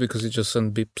be easy because you just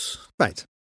send bips. Right.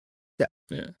 Yeah.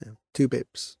 2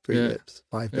 bips, 3 bips,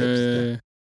 5 bips.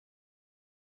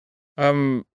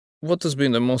 What has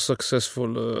been the most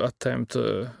successful attempt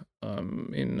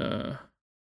in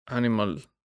animal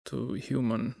to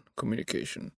human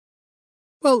communication?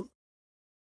 Well,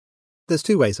 there's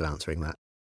two ways of answering that.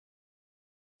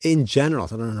 In general,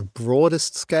 on a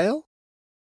broadest scale,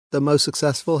 the most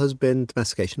successful has been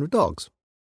domestication of dogs.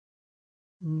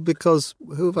 Because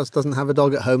who of us doesn't have a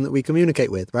dog at home that we communicate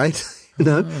with, right?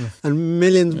 And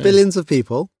billions of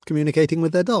people communicating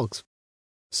with their dogs.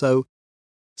 So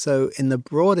in the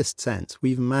broadest sense,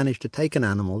 we've managed to take an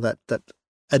animal that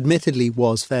admittedly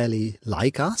was fairly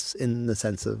like us in the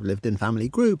sense of lived in family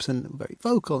groups and very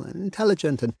vocal and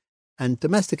intelligent, and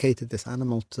domesticated this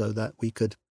animal so that we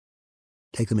could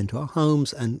take them into our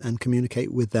homes and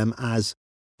communicate with them as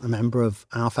a member of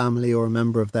our family or a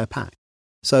member of their pack.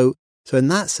 So in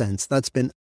that sense, that's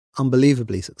been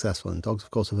unbelievably successful. And dogs,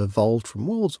 of course, have evolved from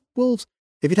wolves. Wolves,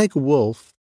 if you take a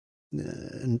wolf,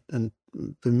 and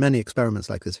been many experiments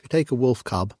like this, if you take a wolf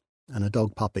cub and a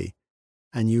dog puppy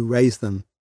and you raise them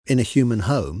in a human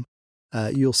home,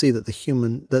 you'll see that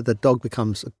the dog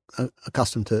becomes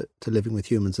accustomed to living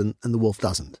with humans and the wolf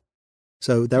doesn't.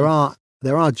 So there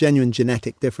are genuine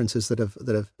genetic differences that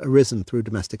have arisen through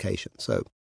domestication. So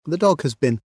the dog has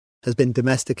been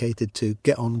domesticated to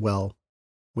get on well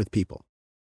with people.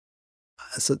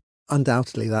 So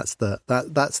undoubtedly, that's the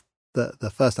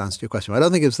first answer to your question. I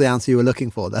don't think it was the answer you were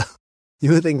looking for, though.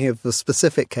 You were thinking of a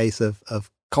specific case of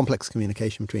complex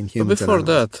communication between humans and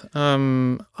animals. Before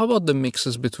that, how about the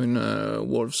mixes between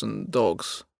wolves and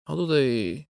dogs?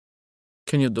 Can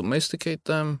you domesticate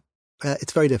them?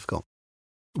 It's very difficult.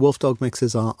 Wolf-dog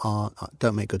mixes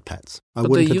don't make good pets. I But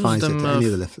wouldn't they advise use it to them, any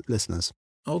of the listeners.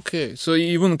 Okay, so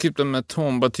you wouldn't keep them at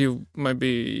home, but you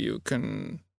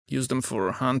can use them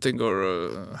for hunting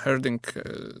or herding.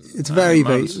 It's very,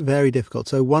 very, animals. very difficult.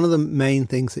 So one of the main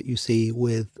things that you see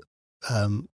with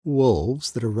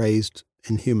wolves that are raised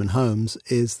in human homes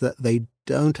is that they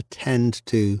don't attend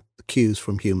to the cues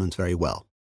from humans very well.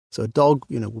 So a dog,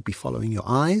 will be following your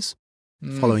eyes,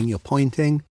 following your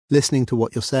pointing, listening to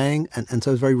what you're saying, and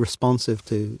so it's very responsive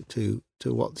to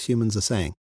what humans are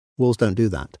saying. Wolves don't do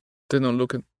that. They don't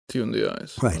look at you in the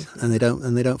eyes, right? Okay.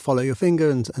 And they don't follow your finger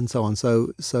and so on.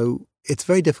 So it's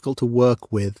very difficult to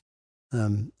work with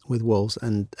wolves,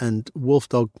 and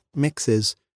wolf-dog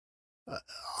mixes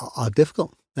are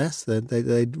difficult. Yes,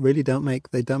 they really don't make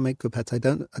good pets. I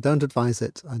don't advise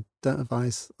it. I don't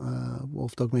advise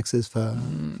wolf-dog mixes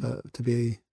to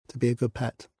be a good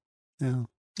pet. Yeah.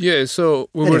 Yeah. So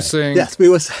we were saying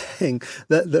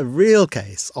that the real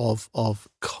case of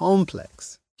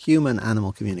complex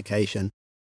human-animal communication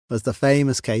was the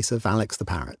famous case of Alex the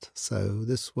parrot. So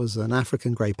this was an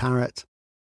African grey parrot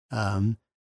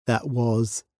that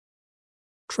was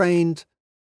trained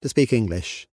to speak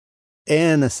English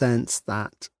in a sense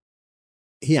that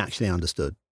he actually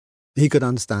understood. He could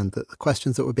understand the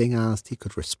questions that were being asked. He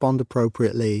could respond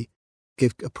appropriately,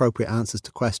 give appropriate answers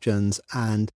to questions.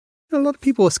 And a lot of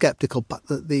people were skeptical, but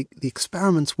the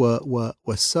experiments were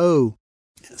so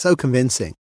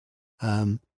convincing.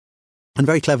 And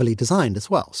very cleverly designed as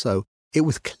well. So it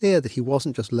was clear that he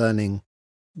wasn't just learning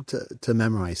to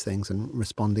memorize things and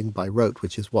responding by rote,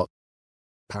 which is what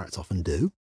parrots often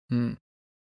do.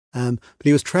 But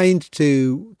he was trained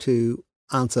to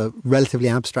answer relatively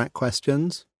abstract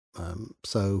questions.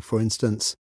 So, for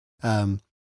instance,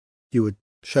 you would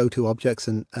show two objects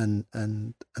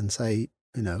and say,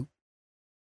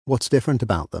 what's different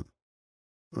about them?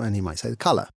 And he might say the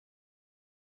color,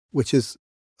 which is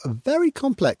a very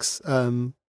complex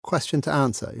question to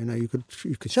answer. You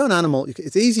could show an animal.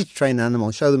 It's easy to train an animal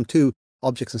and show them two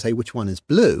objects and say which one is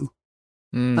blue.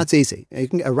 That's easy.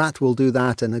 A rat will do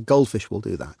that, and a goldfish will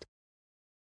do that.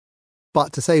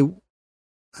 But to say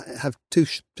have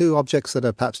two objects that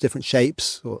are perhaps different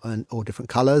shapes or different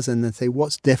colors, and then say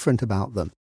what's different about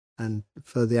them, and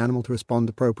for the animal to respond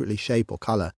appropriately, shape or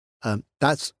color,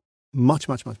 that's much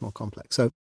more complex.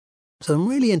 So some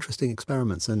really interesting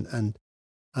experiments and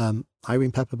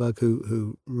Irene Pepperberg,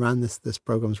 who ran this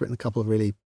program, has written a couple of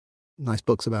really nice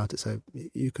books about it, so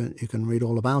you can read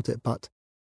all about it. But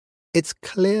it's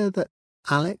clear that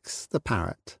Alex the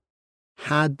parrot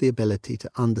had the ability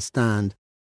to understand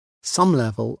some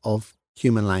level of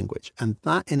human language, and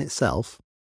that in itself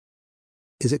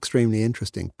is extremely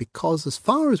interesting because, as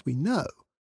far as we know,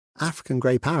 African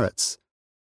grey parrots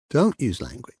don't use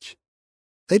language.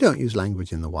 They don't use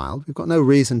language in the wild. We've got no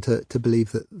reason to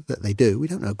believe that they do. We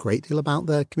don't know a great deal about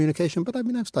their communication, but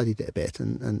I've studied it a bit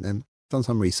and done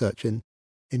some research in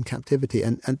captivity,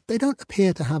 and they don't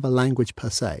appear to have a language per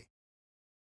se.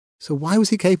 So why was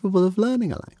he capable of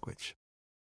learning a language?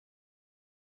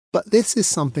 But this is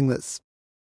something that's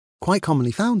quite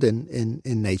commonly found in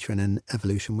nature and in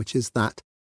evolution, which is that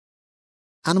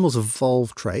animals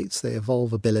evolve traits, they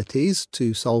evolve abilities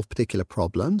to solve particular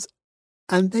problems,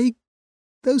 and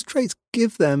those traits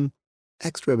give them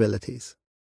extra abilities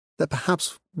that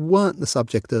perhaps weren't the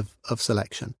subject of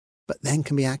selection, but then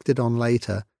can be acted on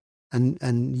later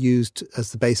and used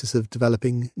as the basis of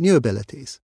developing new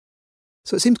abilities.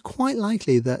 So it seems quite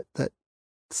likely that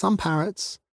some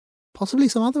parrots, possibly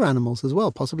some other animals as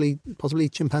well, possibly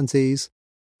chimpanzees,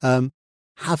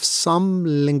 have some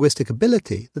linguistic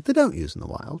ability that they don't use in the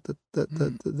wild, that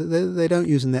they don't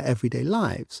use in their everyday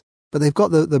lives. But they've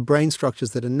got the brain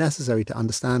structures that are necessary to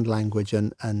understand language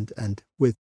and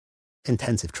with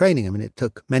intensive training. I mean, it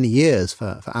took many years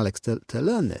for Alex to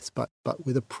learn this, but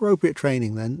with appropriate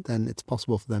training, then it's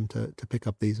possible for them to pick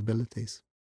up these abilities.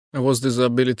 And was this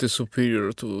ability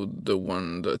superior to the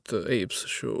one that apes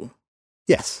show?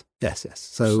 Yes.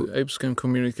 So apes can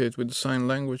communicate with sign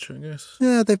language, I guess.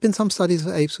 Yeah, there've been some studies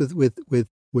of apes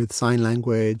with sign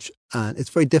language, and it's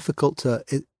very difficult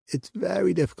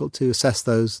to assess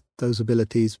those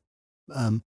abilities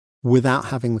without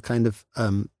having the kind of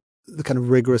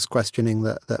rigorous questioning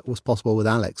that was possible with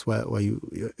Alex, where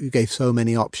you gave so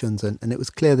many options, and it was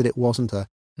clear that it wasn't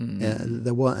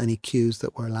there weren't any cues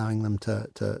that were allowing them to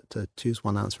choose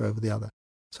one answer over the other.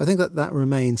 So I think that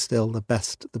remains still the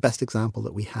best example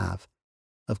that we have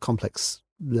of complex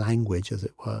language, as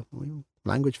it were,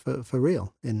 language for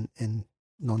real in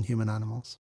non-human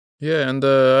animals. Yeah, and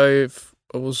I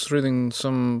was reading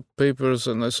some papers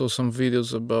and I saw some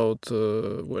videos about,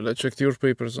 I checked your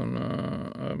papers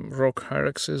on rock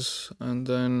hyraxes, and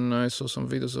then I saw some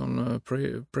videos on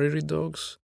prairie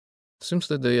dogs. Seems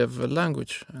that they have a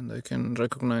language and they can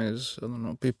recognize,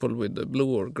 people with a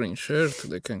blue or green shirt.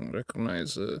 They can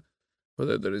recognize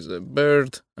whether there is a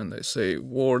bird, and they say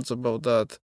words about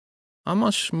that. How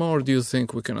much more do you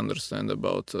think we can understand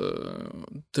about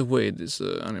the way these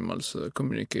animals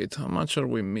communicate? How much are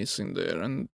we missing there,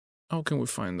 and how can we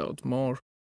find out more?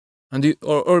 And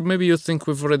or maybe you think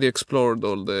we've already explored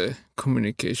all the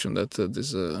communication that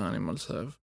these animals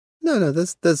have? No,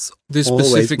 there's these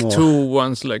specific two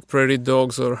ones like prairie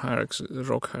dogs or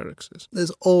rock hyraxes.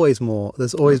 There's always more.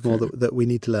 There's always more that we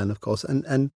need to learn, of course.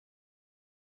 And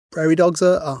prairie dogs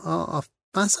are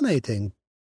fascinating.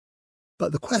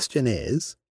 But the question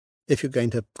is, if you're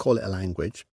going to call it a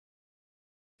language,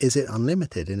 is it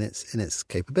unlimited in its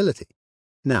capability?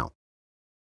 Now,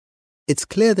 it's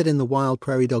clear that in the wild,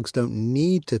 prairie dogs don't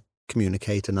need to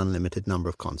communicate an unlimited number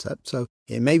of concepts. So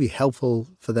it may be helpful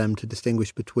for them to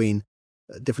distinguish between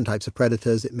different types of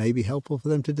predators. It may be helpful for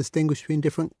them to distinguish between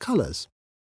different colors.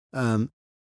 But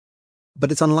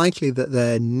it's unlikely that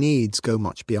their needs go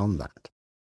much beyond that.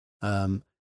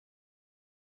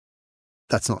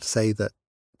 That's not to say that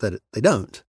they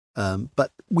don't.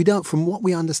 But we don't, from what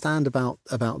we understand about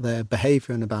their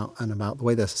behavior and about the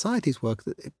way their societies work,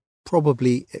 that it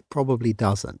probably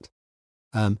doesn't.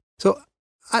 So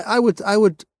I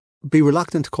would be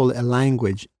reluctant to call it a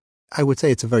language. I would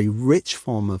say it's a very rich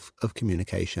form of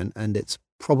communication, and it's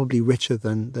probably richer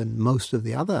than most of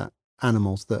the other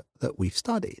animals that we've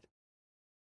studied.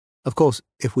 Of course,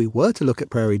 if we were to look at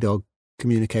prairie dog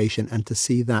communication and to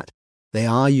see that they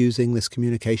are using this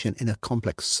communication in a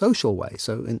complex social way,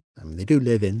 so they do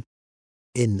live in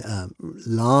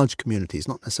large communities,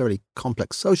 not necessarily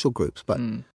complex social groups, but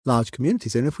large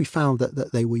communities. And if we found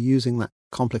that they were using that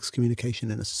complex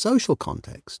communication in a social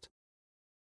context,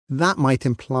 that might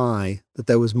imply that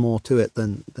there was more to it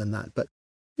than that. But,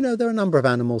 there are a number of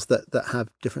animals that have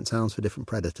different sounds for different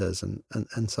predators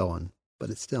and so on. But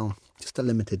it's still just a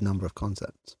limited number of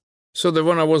concepts. So the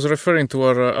one I was referring to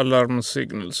are alarm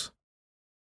signals.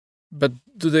 But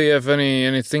do they have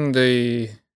anything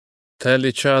they tell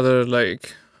each other,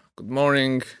 like, good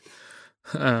morning,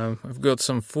 I've got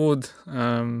some food,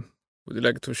 would you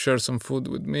like to share some food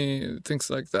with me? Things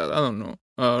like that. I don't know.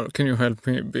 Can you help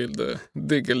me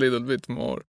dig a little bit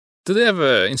more? Do they have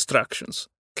instructions?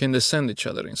 Can they send each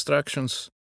other instructions?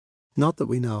 Not that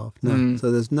we know of, no.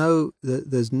 So there's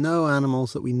no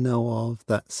animals that we know of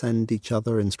that send each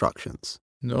other instructions.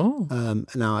 No?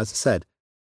 Now, as I said,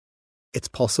 it's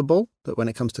possible that when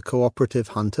it comes to cooperative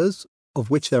hunters, of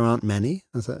which there aren't many,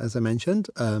 as I mentioned,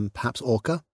 perhaps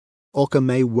orca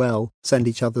may well send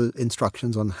each other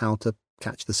instructions on how to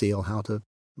catch the seal,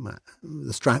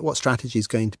 what strategy is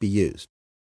going to be used.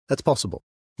 That's possible.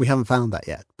 We haven't found that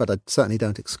yet, but I certainly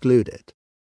don't exclude it.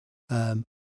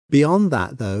 Beyond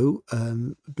that, though,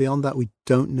 we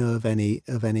don't know of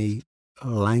any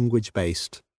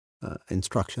language-based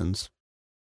instructions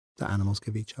that animals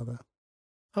give each other.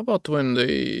 How about when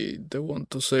they want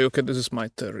to say, okay, this is my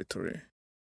territory?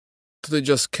 Do they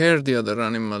just scare the other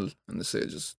animal and they say,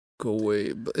 just go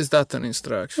away? But is that an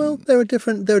instruction? Well, there are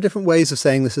different ways of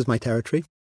saying this is my territory.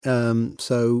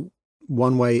 So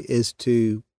one way is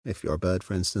to, if you're a bird,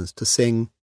 for instance, to sing.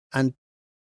 And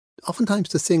oftentimes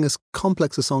to sing as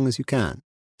complex a song as you can.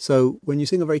 So when you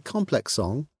sing a very complex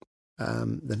song,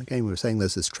 then again, we were saying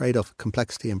there's this trade-off of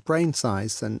complexity and brain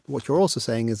size. And what you're also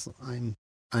saying is I'm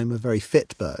a very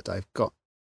fit bird. I've got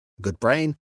a good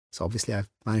brain. So obviously I've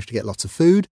managed to get lots of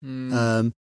food.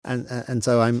 And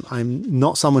so I'm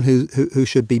not someone who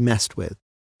should be messed with.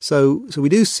 So we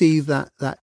do see that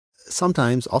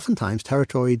oftentimes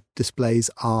territory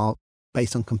displays are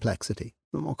based on complexity.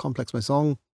 The more complex my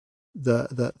song,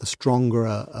 the stronger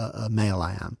a male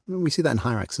I am. And we see that in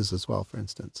hyraxes as well, for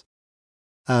instance.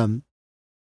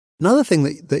 Another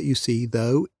thing that you see,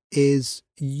 though, is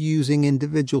using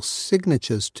individual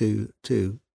signatures to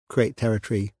create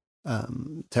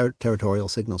territorial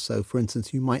signals. So, for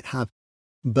instance, you might have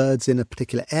birds in a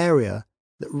particular area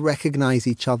that recognize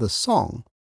each other's song,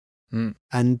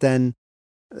 and then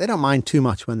they don't mind too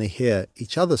much when they hear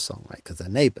each other's song, right? Because they're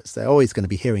neighbors. They're always going to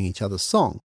be hearing each other's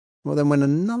song. Well, then when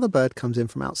another bird comes in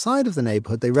from outside of the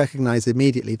neighborhood, they recognize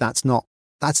immediately that's not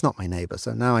my neighbor.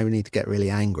 So now I need to get really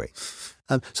angry.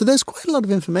 So there's quite a lot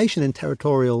of information in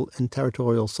territorial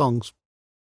songs,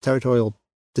 territorial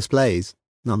displays,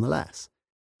 nonetheless.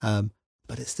 But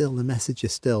it's still, the message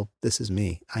is still, this is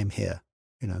me, I'm here.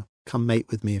 Come mate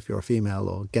with me if you're a female,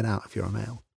 or get out if you're a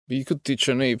male. You could teach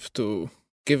an ape to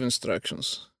give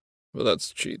instructions, but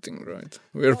that's cheating, right?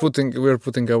 We are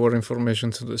putting our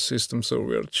information to the system, so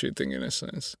we are cheating in a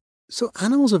sense. So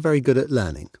animals are very good at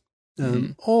learning.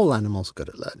 All animals are good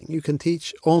at learning. You can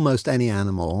teach almost any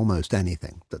animal almost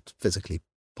anything that's physically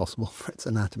possible for its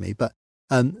anatomy. But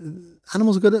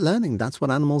animals are good at learning. That's what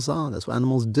animals are. That's what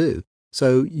animals do.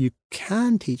 So you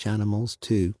can teach animals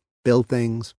to build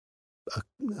things,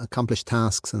 accomplish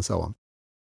tasks, and so on.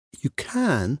 You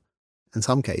can, in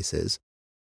some cases,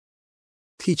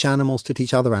 teach animals to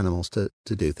teach other animals to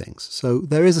do things. So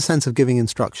there is a sense of giving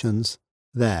instructions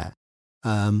there.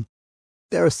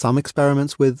 There are some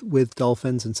experiments with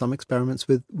dolphins and some experiments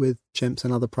with chimps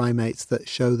and other primates that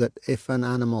show that if an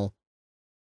animal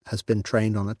has been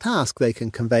trained on a task, they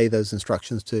can convey those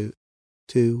instructions to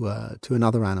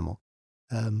another animal.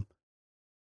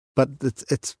 But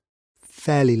it's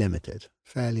fairly limited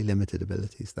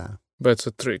abilities there. But it's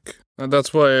a trick. And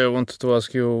that's why I wanted to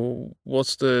ask you,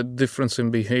 what's the difference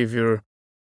in behavior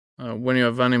when you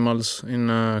have animals in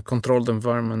a controlled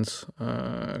environment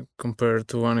compared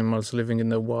to animals living in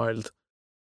the wild?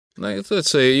 Like, let's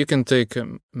say you can take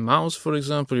a mouse, for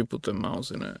example. You put a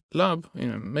mouse in a lab,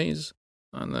 in a maze,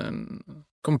 and then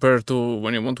compare to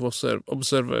when you want to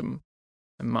observe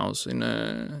a mouse in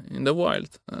the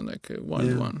wild, like a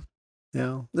wild one.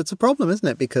 Yeah, it's a problem, isn't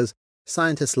it? Because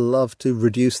scientists love to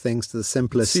reduce things to the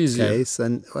simplest case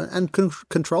and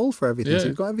control for everything. So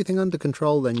you've got everything under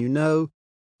control, then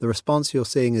the response you're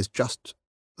seeing is just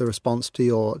the response to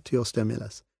your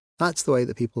stimulus. That's the way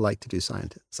that people like to do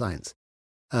science.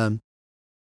 Of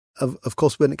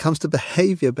course, when it comes to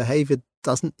behavior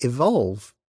doesn't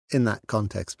evolve in that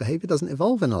context. Behavior doesn't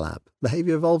evolve in a lab.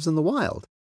 Behavior evolves in the wild.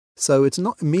 So it's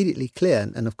not immediately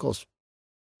clear. And of course,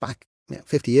 back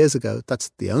 50 years ago,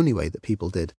 that's the only way that people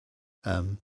did.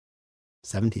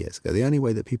 70 years ago, the only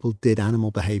way that people did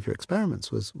animal behavior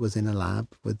experiments was in a lab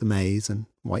with the maze and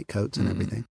white coats and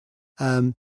everything.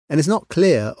 And it's not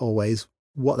clear always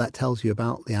what that tells you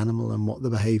about the animal and what the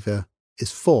behavior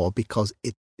is for, because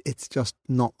it's just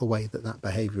not the way that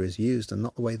behavior is used and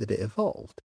not the way that it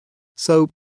evolved. So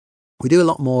we do a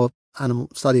lot more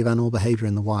study of animal behavior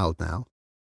in the wild now,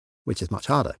 which is much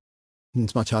harder. And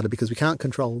it's much harder because we can't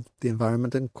control the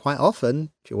environment, and quite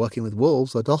often, if you're working with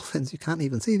wolves or dolphins, you can't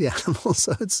even see the animals.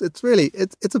 So it's really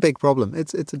a big problem.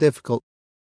 It's a difficult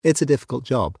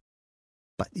job.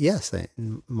 But yes,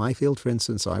 in my field, for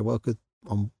instance, I work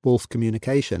on wolf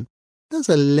communication. There's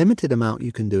a limited amount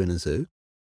you can do in a zoo.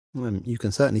 You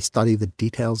can certainly study the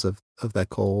details of their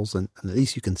calls, and at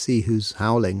least you can see who's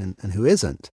howling and who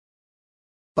isn't.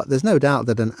 But there's no doubt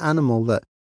that an animal that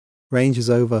ranges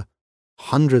over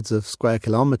hundreds of square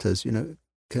kilometers,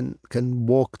 can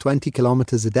walk 20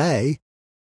 kilometers a day.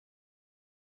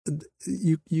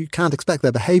 You can't expect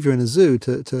their behavior in a zoo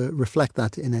to reflect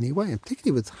that in any way, and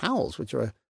particularly with howls, which are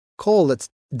a call that's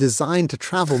designed to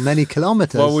travel many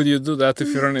kilometers. Why would you do that if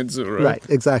you're in a zoo, right? Right,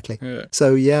 exactly. Yeah.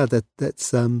 So yeah,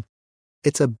 that's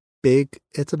it's a big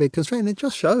constraint. It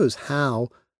just shows how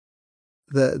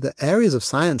the areas of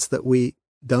science that we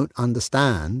don't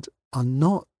understand are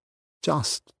not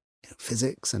just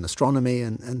physics and astronomy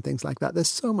and things like that. There's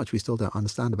so much we still don't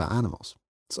understand about animals.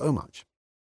 So much.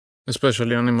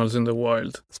 Especially animals in the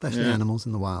wild. Animals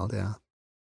in the wild, yeah.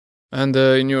 And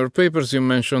in your papers, you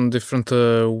mentioned different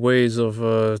ways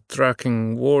of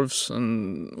tracking wolves,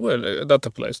 and that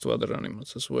applies to other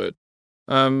animals as well.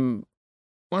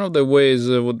 One of the ways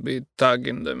would be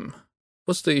tagging them.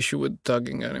 What's the issue with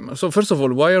tagging animals? So first of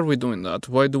all, why are we doing that?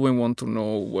 Why do we want to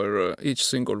know where each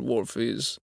single wolf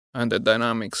is and the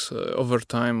dynamics over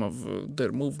time of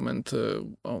their movement,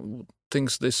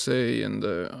 things they say, and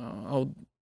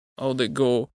how they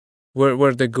go,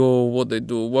 where they go, what they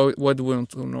do? Why do we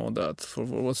want to know that?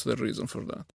 What's the reason for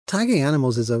that? Tagging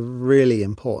animals is a really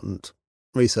important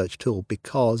research tool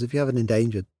because if you have an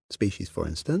endangered species, for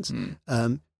instance,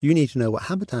 you need to know what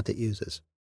habitat it uses.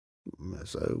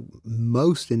 So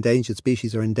most endangered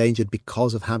species are endangered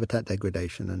because of habitat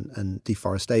degradation and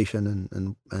deforestation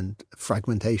and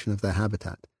fragmentation of their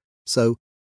habitat. So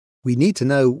we need to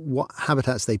know what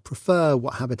habitats they prefer,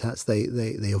 what habitats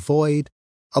they avoid.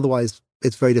 Otherwise,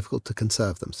 it's very difficult to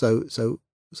conserve them.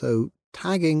 So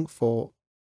tagging for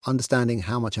understanding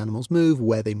how much animals move,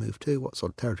 where they move to, what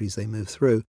sort of territories they move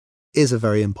through, is a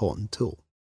very important tool.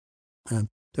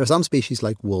 There are some species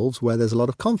like wolves where there's a lot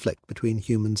of conflict between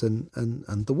humans and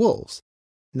the wolves.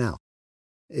 Now,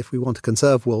 if we want to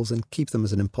conserve wolves and keep them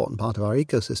as an important part of our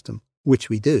ecosystem, which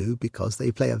we do because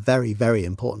they play a very, very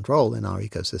important role in our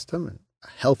ecosystem, and a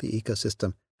healthy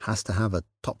ecosystem has to have a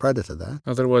top predator there.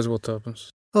 Otherwise, what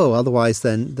happens? Otherwise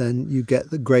then you get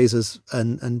the grazers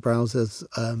and browsers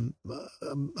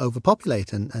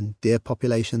overpopulate and deer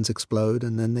populations explode,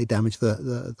 and then they damage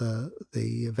the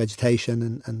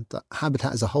vegetation and the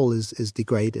habitat as a whole is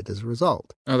degraded as a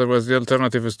result. Otherwise, the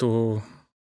alternative is to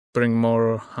bring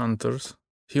more hunters,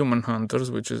 human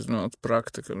hunters, which is not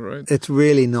practical, right? It's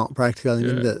really not practical. I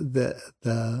mean,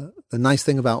 the nice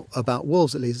thing about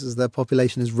wolves, at least, is their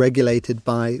population is regulated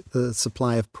by the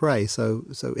supply of prey. So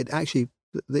it actually,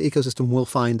 the ecosystem will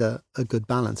find a good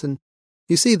balance. And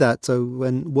you see that. So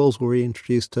when wolves were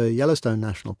reintroduced to Yellowstone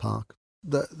National Park,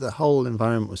 the whole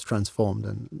environment was transformed,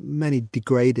 and many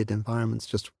degraded environments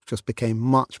just became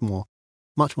much more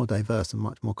diverse and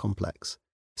much more complex.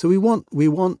 So we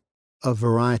want a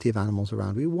variety of animals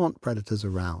around. We want predators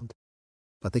around,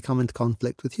 but they come into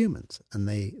conflict with humans, and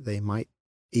they might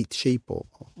eat sheep or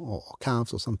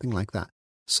calves or something like that.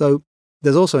 So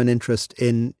there's also an interest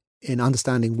in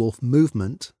understanding wolf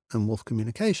movement and wolf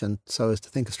communication, so as to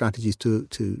think of strategies to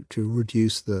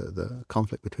reduce the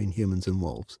conflict between humans and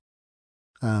wolves.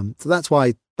 So that's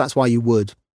why you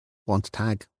would want to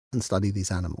tag and study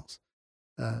these animals.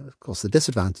 Of course, the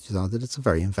disadvantages are that it's a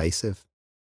very invasive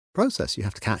process. You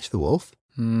have to catch the wolf.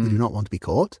 You do not want to be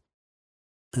caught.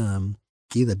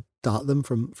 Either dart them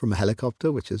from a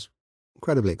helicopter, which is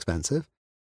incredibly expensive,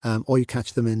 or you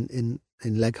catch them in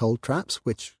leg hold traps,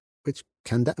 which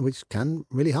can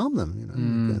really harm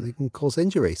them. They can cause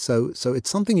injury. So it's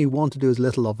something you want to do as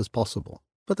little of as possible.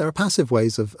 But there are passive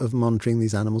ways of monitoring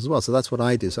these animals as well. So that's what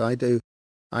I do. So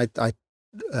I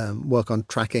work on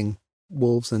tracking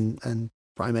wolves and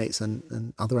primates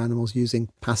and other animals using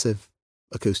passive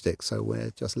acoustics. So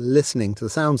we're just listening to the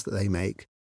sounds that they make,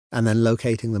 and then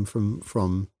locating them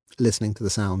from listening to the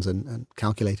sounds and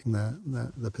calculating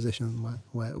the position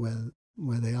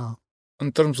where they are.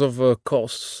 In terms of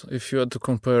costs, if you had to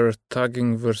compare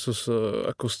tagging versus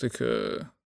acoustic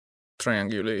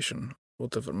triangulation,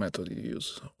 whatever method you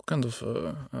use, what kind of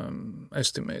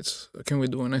estimates? Can we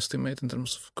do an estimate in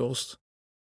terms of cost?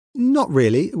 Not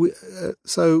really.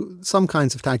 So some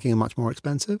kinds of tagging are much more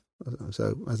expensive.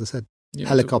 So as I said,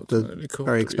 helicopter,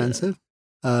 very expensive.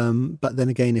 Yeah. But then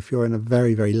again, if you're in a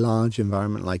very, very large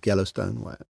environment like Yellowstone,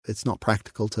 where it's not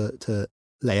practical to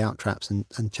lay out traps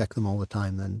and check them all the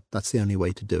time, then that's the only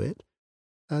way to do it.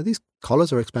 These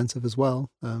collars are expensive as well.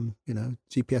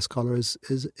 GPS collar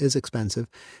is expensive.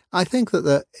 I think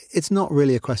that it's not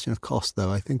really a question of cost,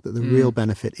 though. I think that the real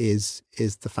benefit is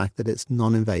the fact that it's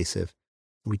non-invasive.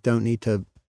 We don't need to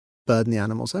burden the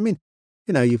animals. I mean,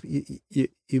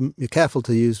 you're careful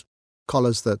to use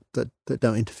collars that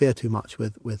don't interfere too much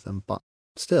with them, but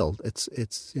still, it's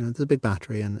there's a big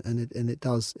battery and it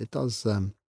does.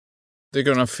 They're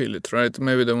gonna feel it, right?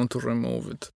 Maybe they want to remove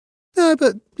it. No,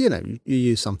 but you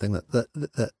use something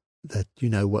that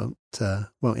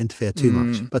won't interfere too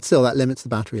much. But still, that limits the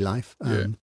battery life,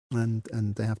 and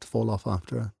they have to fall off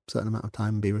after a certain amount of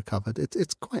time and be recovered.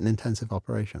 It's quite an intensive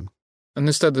operation. And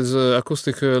instead, there's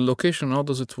acoustic location. How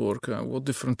does it work? What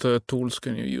different tools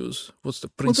can you use? What's the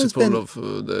principle of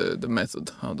the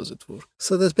method? How does it work?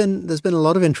 So there's been a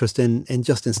lot of interest in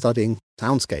studying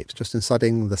soundscapes, just in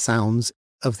studying the sounds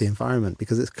of the environment,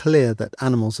 because it's clear that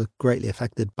animals are greatly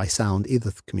affected by sound,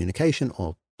 either communication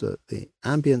or the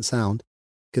ambient sound.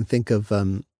 You can think of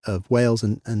whales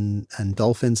and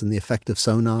dolphins and the effect of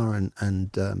sonar and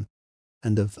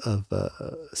of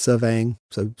surveying.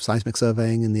 So seismic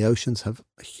surveying in the oceans have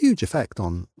a huge effect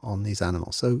on these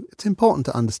animals. So it's important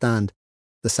to understand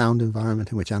the sound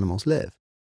environment in which animals live.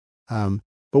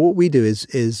 But what we do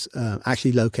is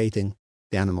actually locating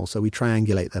the animals. So we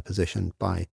triangulate their position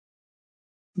by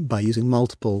using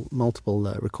multiple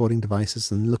recording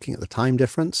devices and looking at the time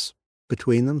difference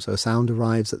between them. So sound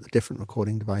arrives at the different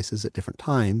recording devices at different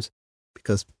times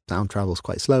because sound travels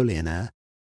quite slowly in air.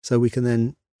 So we can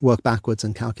then work backwards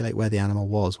and calculate where the animal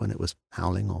was when it was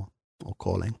howling or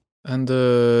calling. And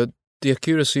the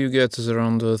accuracy you get is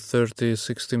around 30,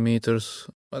 60 meters.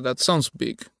 That sounds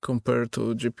big compared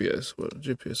to GPS. Well,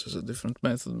 GPS is a different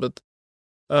method, but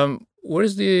where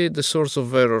is the source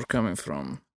of error coming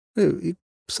from?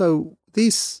 So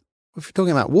these, if you're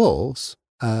talking about wolves,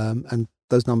 and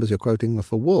those numbers you're quoting are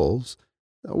for wolves,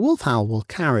 a wolf howl will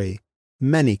carry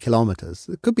many kilometers.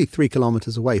 It could be 3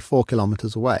 kilometers away, 4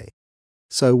 kilometers away.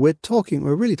 So we're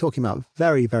really talking about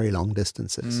very, very long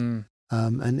distances.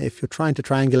 And if you're trying to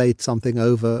triangulate something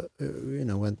over,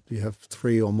 when you have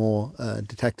 3 or more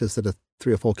detectors that are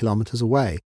 3 or 4 kilometers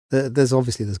away, there's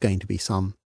going to be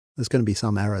some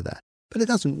error there. But it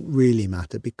doesn't really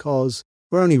matter because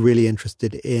we're only really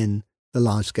interested in the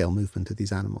large-scale movement of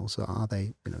these animals. So are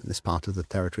they, in this part of the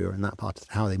territory or in that part?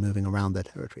 How are they moving around their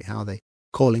territory? How are they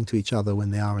calling to each other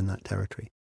when they are in that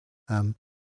territory?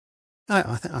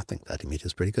 I think 30 meters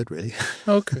is pretty good, really.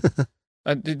 Okay.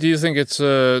 Do you think is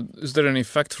there any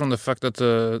effect from the fact that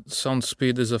the sound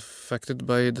speed is affected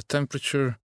by the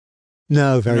temperature?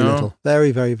 No, very little.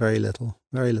 Very, very, very little.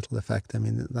 Very little effect. I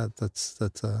mean, that's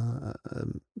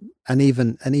an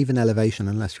even elevation,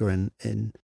 unless you're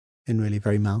in really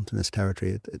very mountainous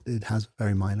territory, it has a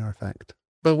very minor effect.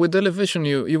 But with elevation,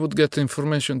 you would get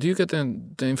information. Do you get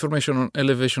the information on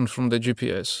elevation from the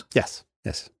GPS? Yes.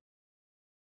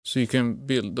 So you can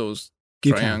build those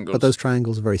You triangles. can, but those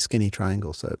triangles are very skinny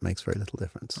triangles, so it makes very little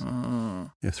difference.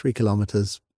 3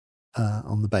 kilometers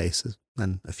on the base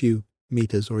and a few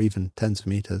meters or even tens of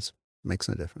meters makes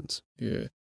no difference. Yeah.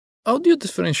 How do you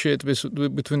differentiate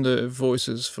between the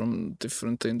voices from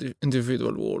different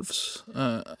individual wolves?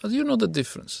 How do you know the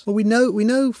difference? Well, we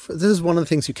know this is one of the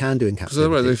things you can do in captivity.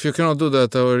 Because if you cannot do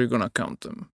that, how are you going to count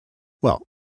them? Well,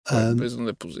 based on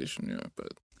the position, yeah.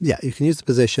 But yeah, you can use the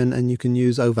position and you can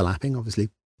use overlapping. Obviously,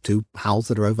 2 howls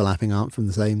that are overlapping aren't from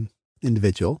the same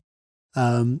individual.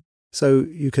 So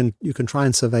you can try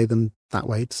and survey them that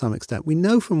way to some extent. We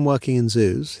know from working in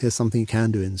zoos, here's something you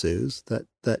can do in zoos, that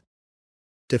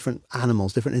different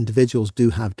animals, different individuals do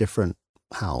have different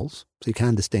howls, so you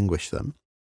can distinguish them.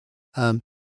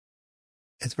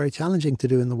 It's very challenging to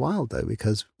do in the wild, though,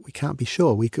 because we can't be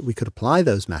sure. We could apply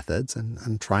those methods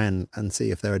and try and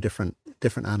see if there are different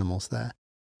animals there.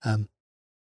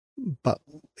 But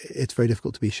it's very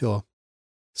difficult to be sure.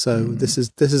 So this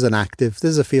is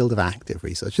a field of active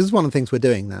research. This is one of the things we're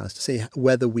doing now, is to see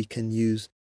whether we can use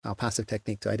our passive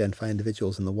technique to identify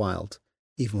individuals in the wild,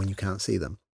 even when you can't see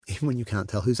them, even when you can't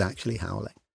tell who's actually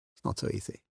howling. It's not so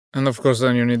easy. And of course,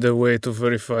 then you need a way to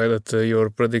verify that your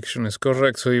prediction is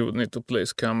correct. So you would need to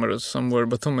place cameras somewhere.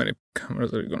 But how many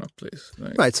cameras are you going to place?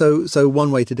 Right. So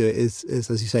one way to do it is,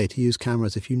 as you say, to use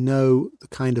cameras. If you know the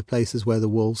kind of places where the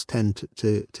wolves tend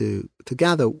to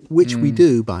gather, which we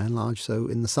do by and large. So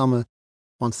in the summer,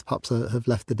 once the pups have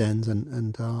left the dens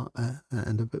and are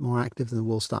a bit more active, then the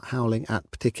wolves start howling at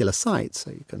particular sites.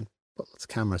 So you can put lots of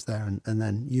cameras there and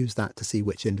then use that to see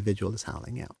which individual is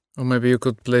howling out. Or maybe you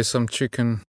could place some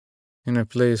chicken in a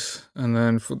place and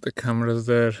then put the cameras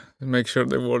there and make sure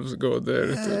the wolves go there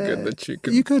to get the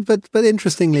chicken. You could, but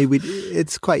interestingly,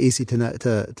 it's quite easy to know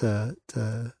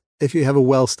to if you have a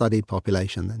well-studied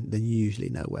population, then you usually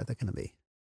know where they're going to be.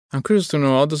 I'm curious to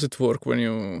know, how does it work when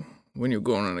you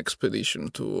go on an expedition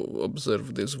to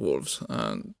observe these wolves?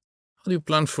 And how do you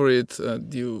plan for it?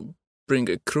 Do you bring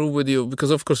a crew with you? Because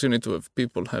of course you need to have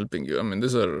people helping you. I mean,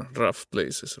 these are rough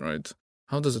places, right?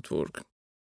 How does it work?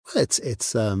 Well,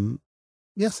 it's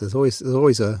yes, there's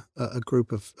always a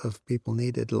group of people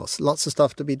needed. Lots of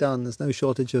stuff to be done. There's no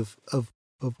shortage of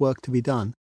work to be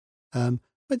done.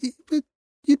 But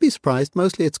you'd be surprised.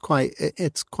 Mostly it's quite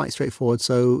straightforward.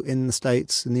 So in the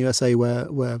States, in the USA,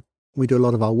 where we do a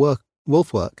lot of our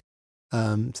wolf work,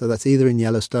 so that's either in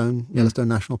Yellowstone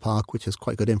National Park, which has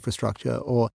quite good infrastructure,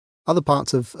 or other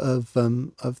parts of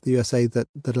the USA that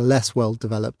are less well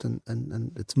developed and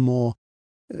it's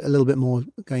a little bit more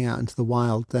going out into the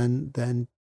wild, then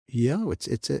yeah,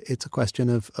 it's a question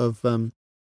of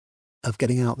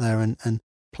getting out there and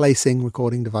placing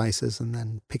recording devices and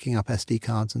then picking up SD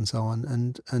cards and so on.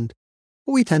 And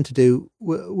what we tend to do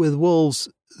with wolves,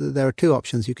 there are 2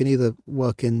 options. You can either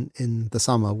work in the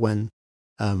summer when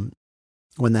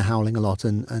they're howling a lot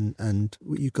and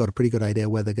you've got a pretty good idea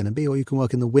where they're going to be, or you can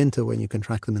work in the winter when you can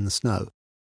track them in the snow.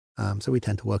 So we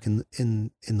tend to work in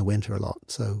the winter a lot.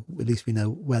 So at least we know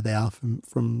where they are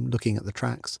from looking at the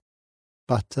tracks.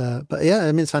 But yeah,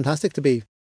 I mean, it's fantastic to be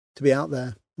out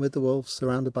there with the wolves,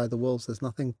 surrounded by the wolves. There's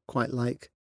nothing quite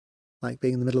like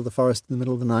being in the middle of the forest in the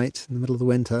middle of the night, in the middle of the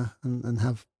winter, and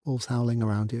have wolves howling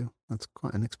around you. That's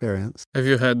quite an experience. Have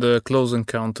you had close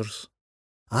encounters?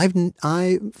 I mean,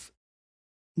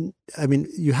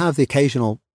 you have the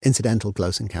occasional incidental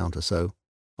close encounter. So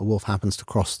a wolf happens to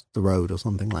cross the road or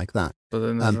something like that. But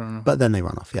then they run off. But then they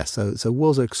run off, yes. So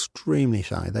wolves are extremely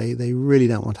shy. They really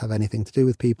don't want to have anything to do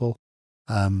with people.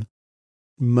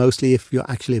 Mostly if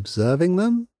you're actually observing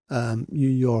them,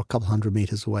 you're a couple hundred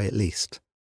meters away at least.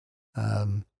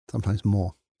 Sometimes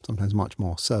more, sometimes much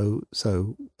more. So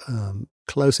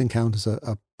close encounters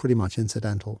are pretty much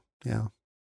incidental, yeah.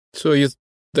 So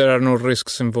there are no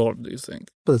risks involved, do you think?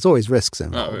 But there's always risks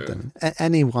involved. Oh, yeah. I mean,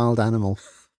 any wild animal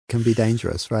can be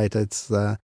dangerous, right? It's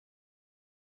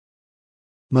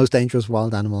most dangerous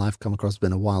wild animal I've come across has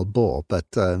been a wild boar, but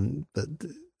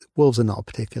wolves are not a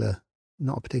particular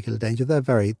danger.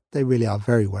 They really are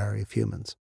very wary of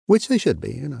humans, which they should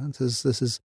be. You know, this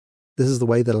is the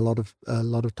way that a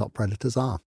lot of top predators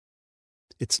are.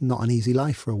 It's not an easy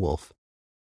life for a wolf.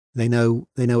 They know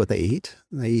what they eat.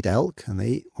 They eat elk and they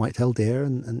eat white-tailed deer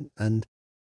and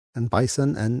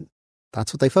bison, and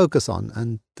that's what they focus on.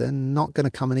 And they're not going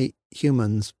to come and eat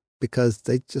humans because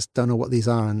they just don't know what these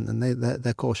are, and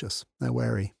they're cautious. They're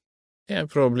wary. Yeah,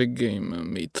 probably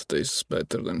game meat tastes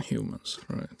better than humans,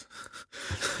 right?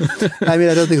 I mean,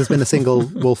 I don't think there's been a single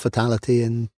wolf fatality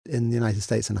in the United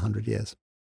States in 100 years.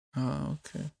 Oh,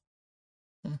 okay.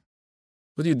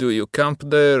 What do? You camp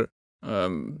there? Where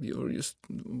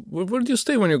do you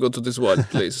stay when you go to this wild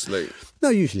place? Like, no,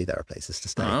 usually there are places to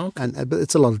stay, okay. but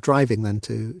it's a lot of driving then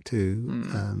to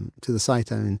the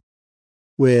site. I mean,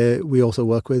 we also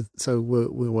work with, so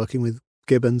we're working with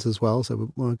gibbons as well.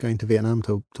 So we're going to Vietnam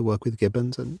to work with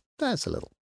gibbons, and that's a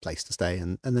little place to stay,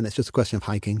 and then it's just a question of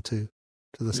hiking to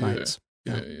the sites.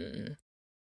 Yeah.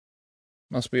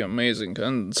 Must be amazing,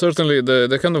 and certainly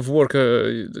the kind of work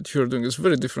that you're doing is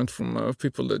very different from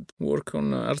people that work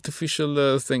on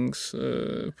artificial things,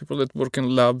 people that work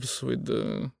in labs with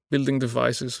building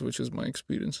devices, which is my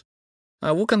experience.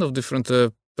 What kind of different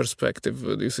perspective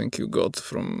do you think you got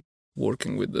from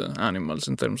working with animals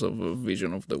in terms of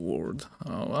vision of the world?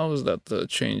 How has that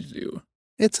changed you?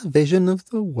 It's a vision of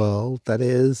the world that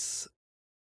is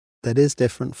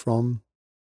different from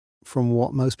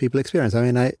what most people experience. I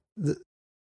mean,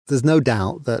 there's no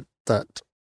doubt that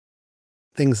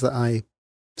things that I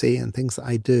see and things that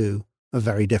I do are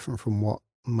very different from what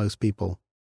most people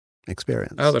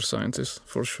experience. Other scientists,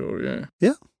 for sure, yeah.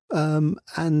 Yeah,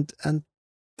 and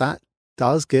that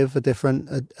does give a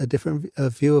different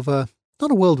view of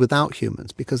not a world without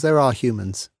humans, because there are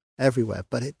humans everywhere,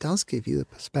 but it does give you the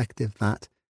perspective that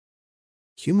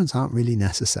humans aren't really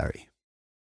necessary.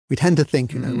 We tend to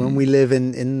think, when we live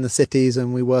in the cities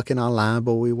and we work in our lab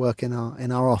or we work in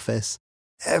our office,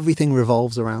 everything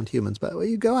revolves around humans. But when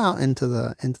you go out into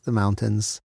the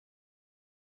mountains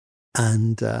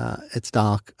and it's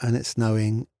dark and it's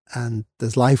snowing and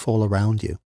there's life all around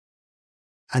you,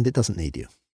 and it doesn't need you.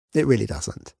 It really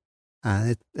doesn't.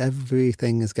 And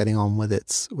everything is getting on with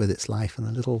its life, and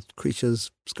the little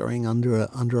creatures scurrying under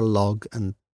a log,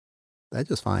 and they're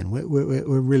just fine.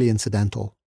 We're really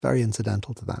incidental. Very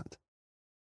incidental to that.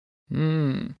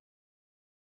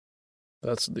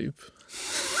 That's deep.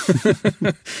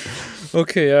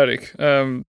 Okay, Eric.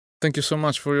 Thank you so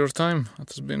much for your time. It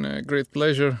has been a great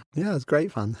pleasure. Yeah, it's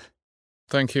great fun.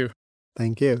 Thank you.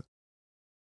 Thank you.